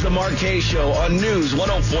 This is the Mark K Show on News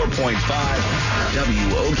 104.5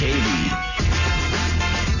 WOKV.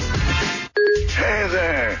 Hey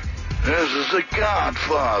there. This is the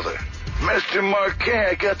Godfather. Mr. Marquet,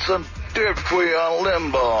 I got some dirt for you on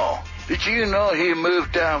Limbaugh. Did you know he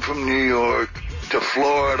moved down from New York to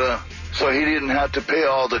Florida so he didn't have to pay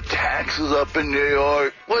all the taxes up in New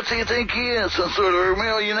York? What's he think he is, some sort of a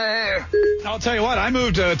millionaire? I'll tell you what, I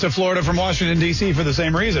moved to Florida from Washington, D.C. for the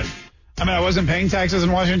same reason. I mean, I wasn't paying taxes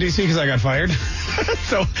in Washington, D.C. because I got fired.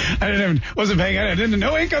 So I didn't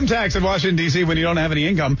no income tax in Washington, D.C. when you don't have any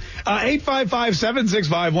income.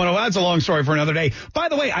 855-765-10. That's a long story for another day. By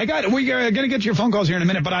the way, we're going to get to your phone calls here in a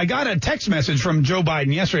minute, but I got a text message from Joe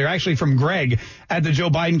Biden yesterday, or actually from Greg at the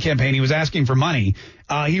Joe Biden campaign. He was asking for money.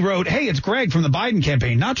 He wrote, hey, it's Greg from the Biden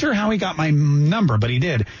campaign. Not sure how he got my number, but he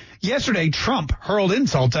did. Yesterday, Trump hurled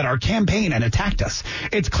insults at our campaign and attacked us.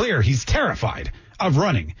 It's clear he's terrified of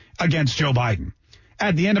running against Joe Biden.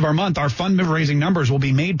 At the end of our month, our fundraising numbers will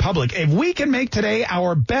be made public. If we can make today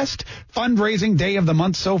our best fundraising day of the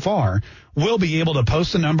month so far, we'll be able to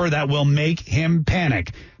post a number that will make him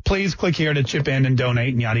panic. Please click here to chip in and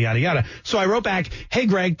donate and yada, yada, yada. So I wrote back, hey,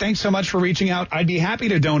 Greg, thanks so much for reaching out. I'd be happy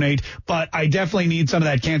to donate, but I definitely need some of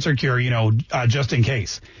that cancer cure, just in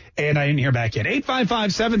case. And I didn't hear back yet.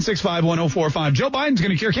 855-765-1045. Joe Biden's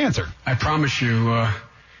going to cure cancer. I promise you,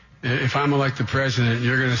 if I'm elected president,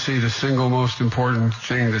 you're going to see the single most important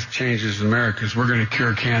thing that changes America is we're going to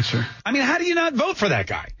cure cancer. I mean, how do you not vote for that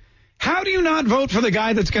guy? How do you not vote for the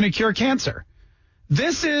guy that's going to cure cancer?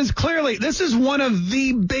 This is one of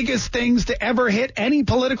the biggest things to ever hit any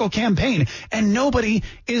political campaign, and nobody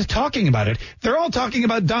is talking about it. They're all talking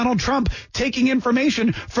about Donald Trump taking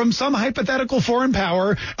information from some hypothetical foreign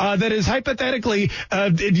power that is hypothetically,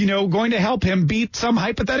 going to help him beat some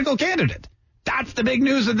hypothetical candidate. That's the big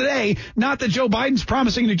news of the day, not that Joe Biden's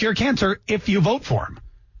promising to cure cancer if you vote for him.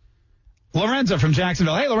 Lorenzo from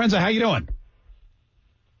Jacksonville. Hey, Lorenzo, how you doing?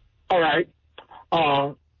 All right.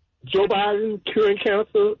 Joe Biden curing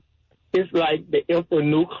cancer is like the emperor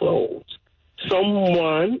new clothes. Some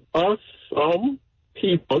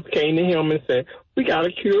people came to him and said, we got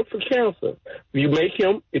a cure for cancer. You make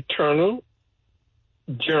him eternal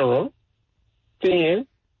general, then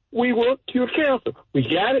we will cure cancer. We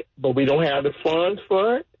got it, but we don't have the funds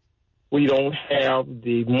for it. We don't have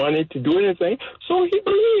the money to do anything. So he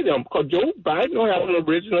believed them because Joe Biden don't have an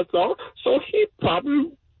original thought. So he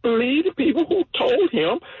probably believed the people who told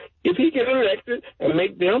him if he get elected and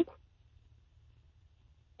make them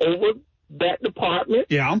over that department,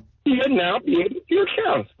 he'll now be able to cure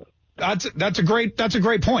cancer. That's a great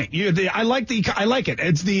point. I like it.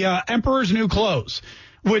 It's the emperor's new clothes,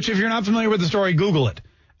 which if you're not familiar with the story, Google it.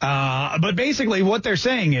 But basically what they're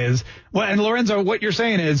saying is, and Lorenzo, what you're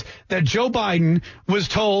saying is that Joe Biden was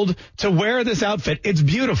told to wear this outfit. It's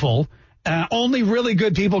beautiful. Only really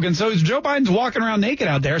good people can. So Joe Biden's walking around naked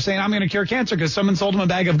out there saying, I'm going to cure cancer because someone sold him a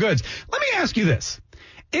bag of goods. Let me ask you this.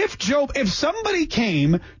 If somebody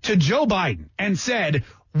came to Joe Biden and said,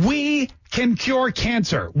 we can cure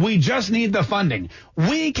cancer. We just need the funding.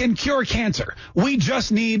 We can cure cancer. We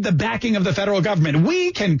just need the backing of the federal government.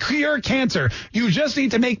 We can cure cancer. You just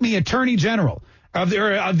need to make me Attorney General of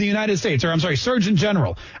the United States, Surgeon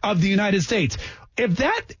General of the United States. If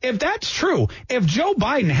that's true, if Joe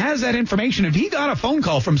Biden has that information, if he got a phone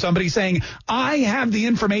call from somebody saying, I have the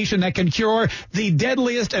information that can cure the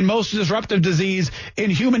deadliest and most disruptive disease in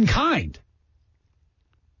humankind,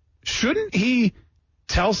 shouldn't he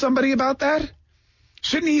tell somebody about that?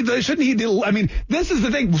 Shouldn't he, this is the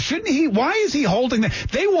thing. Shouldn't he, why is he holding that?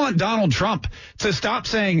 They want Donald Trump to stop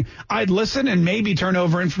saying, I'd listen and maybe turn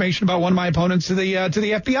over information about one of my opponents to the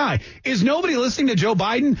FBI. Is nobody listening to Joe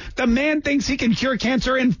Biden? The man thinks he can cure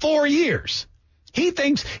cancer in 4 years. He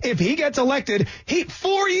thinks if he gets elected,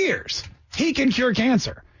 4 years, he can cure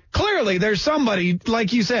cancer. Clearly, there's somebody,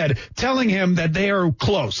 like you said, telling him that they are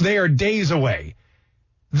close. They are days away.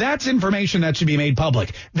 That's information that should be made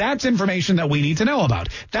public. That's information that we need to know about.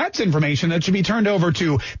 That's information that should be turned over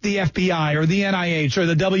to the FBI or the NIH or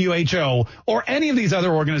the WHO or any of these other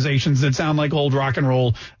organizations that sound like old rock and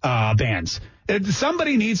roll bands.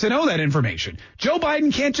 Somebody needs to know that information. Joe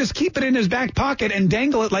Biden can't just keep it in his back pocket and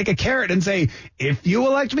dangle it like a carrot and say, if you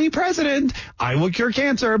elect me president, I will cure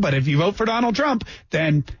cancer. But if you vote for Donald Trump,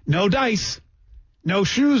 then no dice. No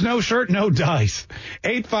shoes, no shirt, no dice.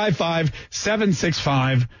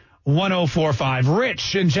 855-765-1045.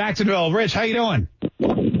 Rich in Jacksonville. Rich, how you doing?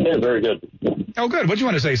 Yeah, very good. Oh, good. What do you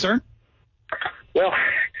want to say, sir? Well,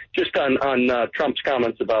 just on Trump's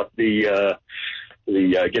comments about the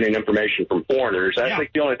getting information from foreigners, I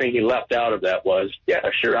think the only thing he left out of that was, yeah,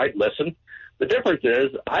 sure, I'd listen. The difference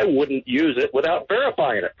is I wouldn't use it without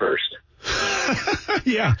verifying it first.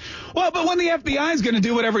 Yeah. Well, but when the FBI is going to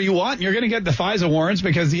do whatever you want, you're going to get the FISA warrants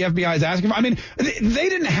because the FBI is asking for. I mean, they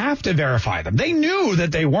didn't have to verify them. They knew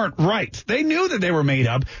that they weren't right. They knew that they were made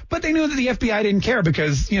up, but they knew that the FBI didn't care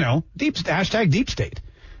because, hashtag deep state.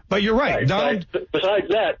 But you're right. Donald. Besides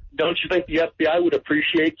that, don't you think the FBI would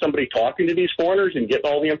appreciate somebody talking to these foreigners and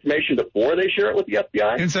getting all the information before they share it with the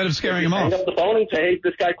FBI? Instead of scaring them off. Hang up the phone and say, hey,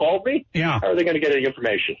 this guy called me? Yeah. How are they going to get any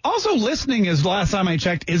information? Also, listening is, last time I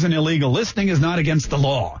checked, isn't illegal. Listening is not against the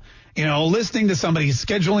law. Listening to somebody,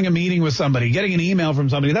 scheduling a meeting with somebody, getting an email from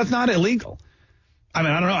somebody, that's not illegal. I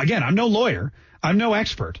mean, I don't know. Again, I'm no lawyer. I'm no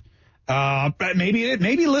expert. But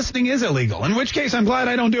maybe listening is illegal, in which case I'm glad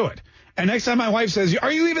I don't do it. And next time my wife says,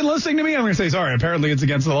 are you even listening to me? I'm going to say, sorry, apparently it's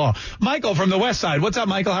against the law. Michael from the West Side. What's up,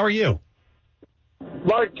 Michael? How are you?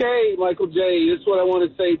 Mark K., Michael J., this is what I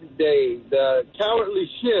want to say today. The cowardly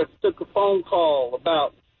Schiff took a phone call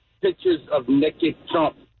about pictures of naked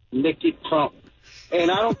Trump. And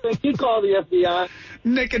I don't think he called the FBI.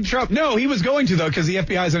 Naked Trump. No, he was going to, though, because the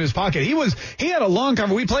FBI's in his pocket. He had a long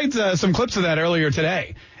conversation. We played some clips of that earlier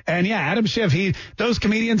today. And yeah, Adam Schiff, those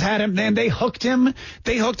comedians had him, man, they hooked him.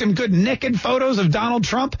 They hooked him good naked photos of Donald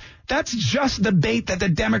Trump. That's just the bait that the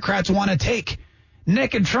Democrats want to take.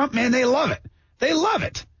 Naked Trump, man, they love it. They love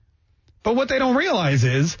it. But what they don't realize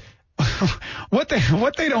is what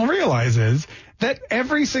they don't realize is that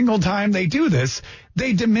every single time they do this,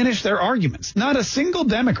 they diminish their arguments. Not a single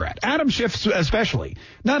Democrat, Adam Schiff especially,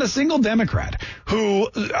 not a single Democrat who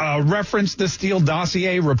referenced the Steele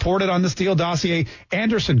dossier, reported on the Steele dossier,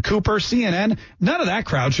 Anderson Cooper, CNN, none of that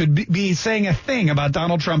crowd should be saying a thing about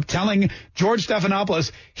Donald Trump telling George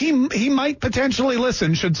Stephanopoulos he might potentially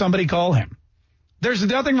listen should somebody call him. There's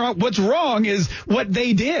nothing wrong. What's wrong is what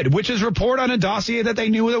they did, which is report on a dossier that they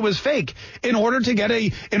knew that was fake in order to get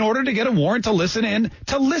a warrant to listen in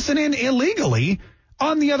illegally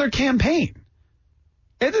on the other campaign.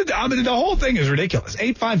 The whole thing is ridiculous.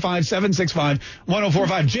 855-765-1045.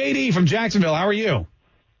 JD from Jacksonville. How are you?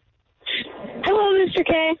 Hello, Mr.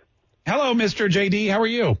 K. Hello, Mr. JD. How are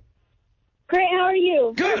you? Great. How are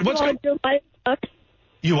you? Good. What's going on? Joe Biden sucks.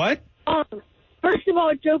 You what? First of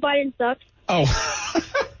all, Joe Biden sucks. Oh,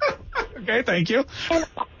 okay, thank you.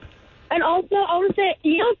 And also, I want to say,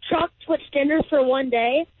 Trump switched genders for one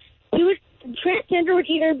day. Transgender would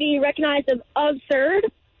either be recognized as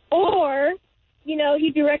absurd, or,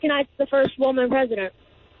 he'd be recognized as the first woman president.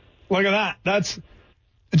 Look at that. That's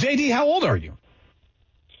JD. How old are you?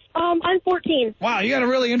 I'm 14. Wow, you got a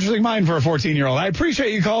really interesting mind for a 14-year-old. I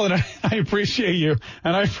appreciate you calling. I appreciate you,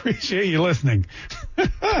 and I appreciate you listening.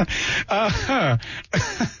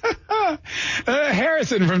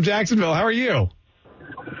 Harrison from Jacksonville, how are you?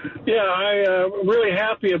 Yeah, I'm really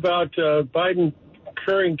happy about Biden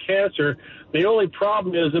curing cancer. The only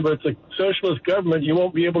problem is if it's a socialist government, you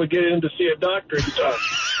won't be able to get in to see a doctor in time.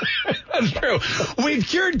 That's true. We've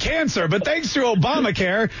cured cancer, but thanks to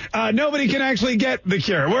Obamacare, nobody can actually get the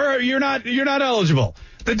cure. You're not eligible.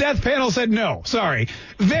 The death panel said no. Sorry.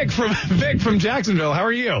 Vic from Jacksonville, how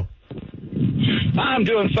are you? I'm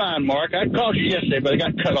doing fine, Mark. I called you yesterday, but I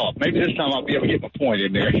got cut off. Maybe this time I'll be able to get my point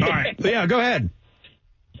in there. All right. Yeah, go ahead.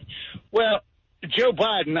 Well, Joe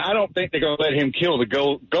Biden, I don't think they're going to let him kill the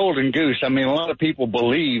golden goose. I mean, a lot of people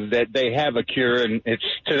believe that they have a cure, and it's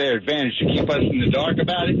to their advantage to keep us in the dark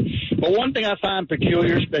about it. But one thing I find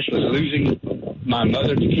peculiar, especially losing my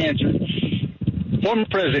mother to cancer, former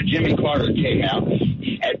President Jimmy Carter came out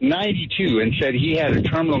at 92 and said he had a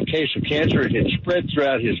terminal case of cancer. It had spread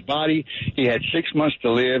throughout his body. He had 6 months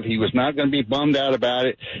to live. He was not going to be bummed out about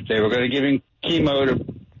it. They were going to give him chemo to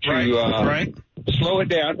slow it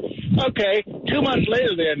down. Okay, 2 months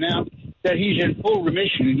later they announced that he's in full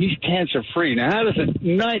remission and he's cancer-free. Now, how does a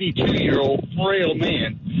 92-year-old frail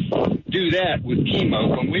man do that with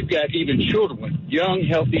chemo when we've got even children with young,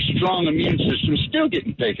 healthy, strong immune systems still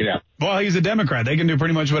getting taken out? Well, he's a Democrat. They can do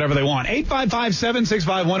pretty much whatever they want.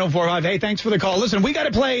 855-765-1045. Hey, thanks for the call. Listen, we got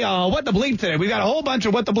to play What the Bleep today. We've got a whole bunch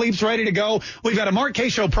of What the Bleeps ready to go. We've got a Mark K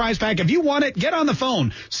Show prize pack. If you want it, get on the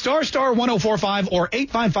phone. *1045 or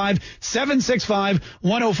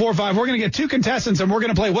 855-765-1045. We're going to get two contestants, and we're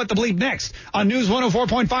going to play What the Bleep next on News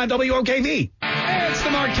 104.5 WOKV. Hey, it's the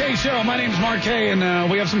Mark K Show. My name's Mark K, and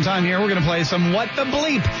we have some time here. We're going to play some What the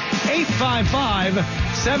Bleep.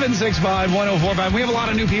 855-765-1045. We have a lot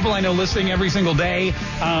of new people I know listening every single day.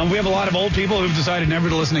 We have a lot of old people who've decided never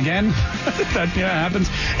to listen again. That happens.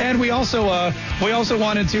 And we also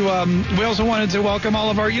wanted to welcome all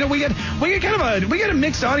of our. We get a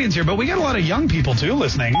mixed audience here, but we got a lot of young people too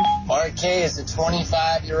listening. Mark K is a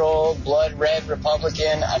 25-year-old blood red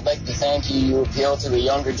Republican. I'd like to thank you. You appeal to the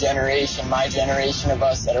younger generation, my generation of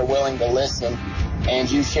us that are willing to listen.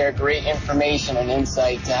 And you share great information and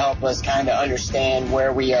insight to help us kind of understand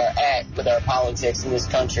where we are at with our politics in this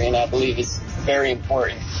country, and I believe it's very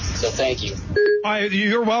important. So thank you.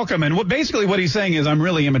 You're welcome. And basically what he's saying is I'm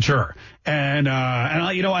really immature, and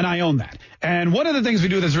I own that. And one of the things we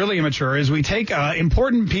do that's really immature is we take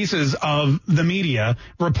important pieces of the media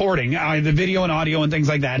reporting, the video and audio and things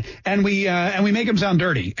like that, and we make them sound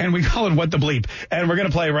dirty, and we call it What the Bleep. And we're going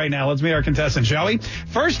to play right now. Let's meet our contestant, shall we?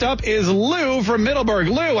 First up is Lou from Middleburg.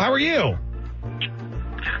 Lou, how are you?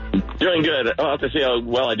 Doing good. I'll have to see how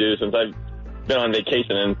well I do since I've been on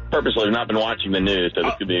vacation and purposely have not been watching the news, so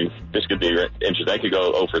this could be interesting. I could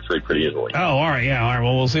go 0 for 3 pretty easily. Oh, all right, yeah, all right.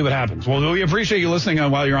 Well, we'll see what happens. Well, we appreciate you listening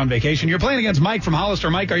while you're on vacation. You're playing against Mike from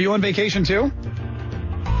Hollister. Mike, are you on vacation too?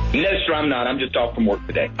 No, sir, I'm not. I'm just off from work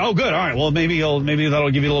today. Oh, good. All right. Well, maybe that'll give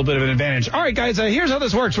you a little bit of an advantage. All right, guys, here's how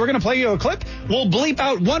this works. We're going to play you a clip. We'll bleep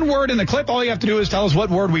out one word in the clip. All you have to do is tell us what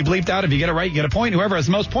word we bleeped out. If you get it right, you get a point. Whoever has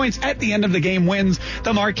the most points at the end of the game wins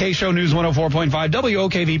the Mark K Show News 104.5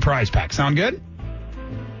 WOKV prize pack. Sound good?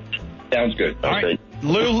 Sounds good. All right.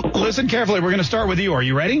 Lou, listen carefully. We're going to start with you. Are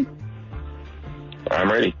you ready? I'm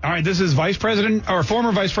ready. All right. This is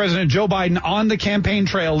former Vice President Joe Biden on the campaign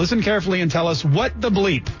trail. Listen carefully and tell us what the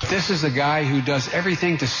bleep. This is the guy who does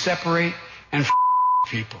everything to separate and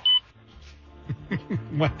people.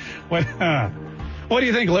 What do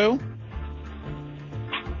you think, Lou?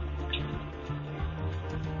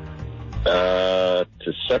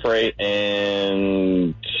 To separate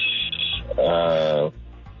and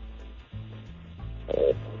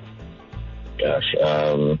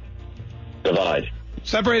divide.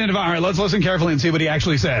 Separate and divide. All right, let's listen carefully and see what he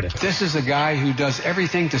actually said. This is a guy who does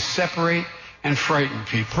everything to separate and frighten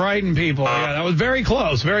people. Frighten people. Yeah, that was very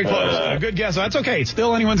close. Very close. Good guess. That's okay. It's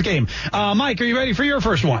still anyone's game. Mike, are you ready for your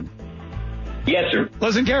first one? Yes, sir.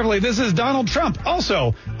 Listen carefully. This is Donald Trump,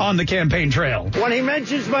 also on the campaign trail. When he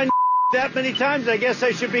mentions my that many times, I guess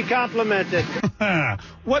I should be complimented.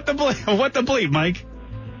 What the bleep, Mike?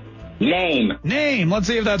 Name. Let's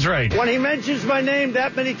see if that's right. When he mentions my name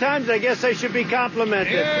that many times, I guess I should be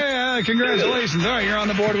complimented. Yeah, congratulations. All right, you're on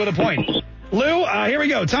the board with a point. Lou, here we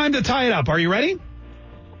go. Time to tie it up. Are you ready?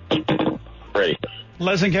 Ready.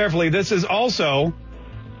 Listen carefully. This is also...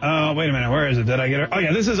 wait a minute. Where is it? Did I get it? Oh,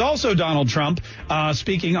 yeah. This is also Donald Trump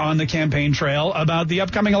speaking on the campaign trail about the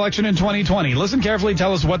upcoming election in 2020. Listen carefully.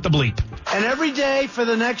 Tell us what the bleep. And every day for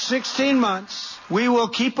the next 16 months, we will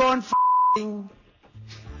keep on f***ing.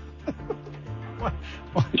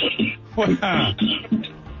 What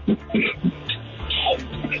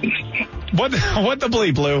the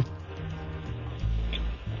bleep, Lou?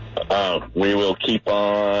 We will keep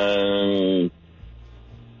on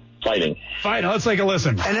fighting. Let's take a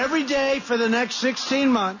listen. And every day for the next 16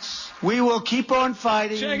 months, we will keep on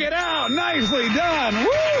fighting. Check it out. Nicely done.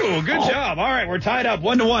 Woo! Good job. All right, we're tied up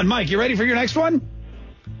 1-1. Mike, you ready for your next one?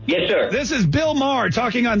 Yes, sir. This is Bill Maher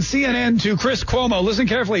talking on CNN to Chris Cuomo. Listen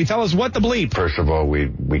carefully. Tell us what the bleep. First of all, we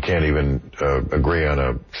can't even agree on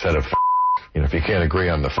a set of if you can't agree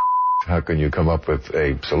on the how can you come up with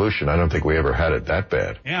a solution? I don't think we ever had it that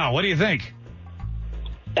bad. Yeah, what do you think?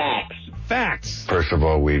 Facts. First of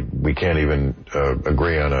all, we can't even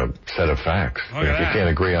agree on a set of facts. If you can't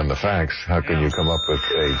agree on the facts, how can you come up with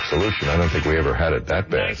a solution? I don't think we ever had it that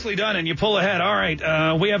bad. Nicely done, and you pull ahead. All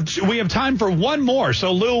right, we have time for one more.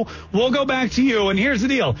 So, Lou, we'll go back to you, and here's the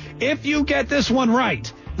deal. If you get this one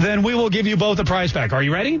right, then we will give you both a prize pack. Are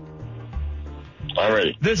you ready? I'm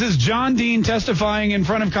ready. This is John Dean testifying in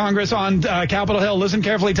front of Congress on Capitol Hill. Listen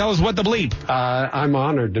carefully. Tell us what the bleep. I'm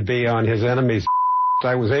honored to be on his enemy's.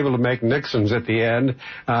 I was able to make Nixon's at the end,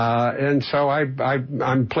 and so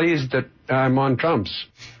I'm pleased that I'm on Trump's.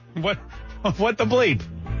 What the bleep?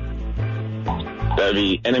 That'd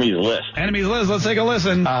be enemies list. Enemies list. Let's take a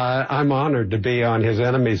listen. I'm honored to be on his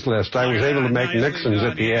enemies list. I was able to make Nixon's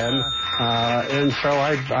at the end, and so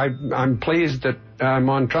I'm pleased that I'm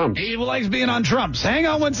on Trump's. He likes being on Trump's. Hang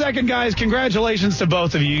on 1 second, guys. Congratulations to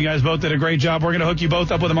both of you. You guys both did a great job. We're going to hook you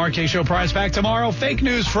both up with a Mark K Show prize pack tomorrow. Fake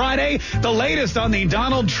News Friday, the latest on the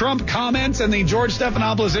Donald Trump comments and the George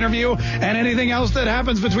Stephanopoulos interview, and anything else that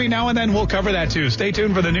happens between now and then, we'll cover that too. Stay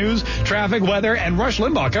tuned for the news, traffic, weather, and Rush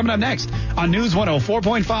Limbaugh coming up next on News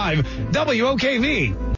 104.5 WOKV.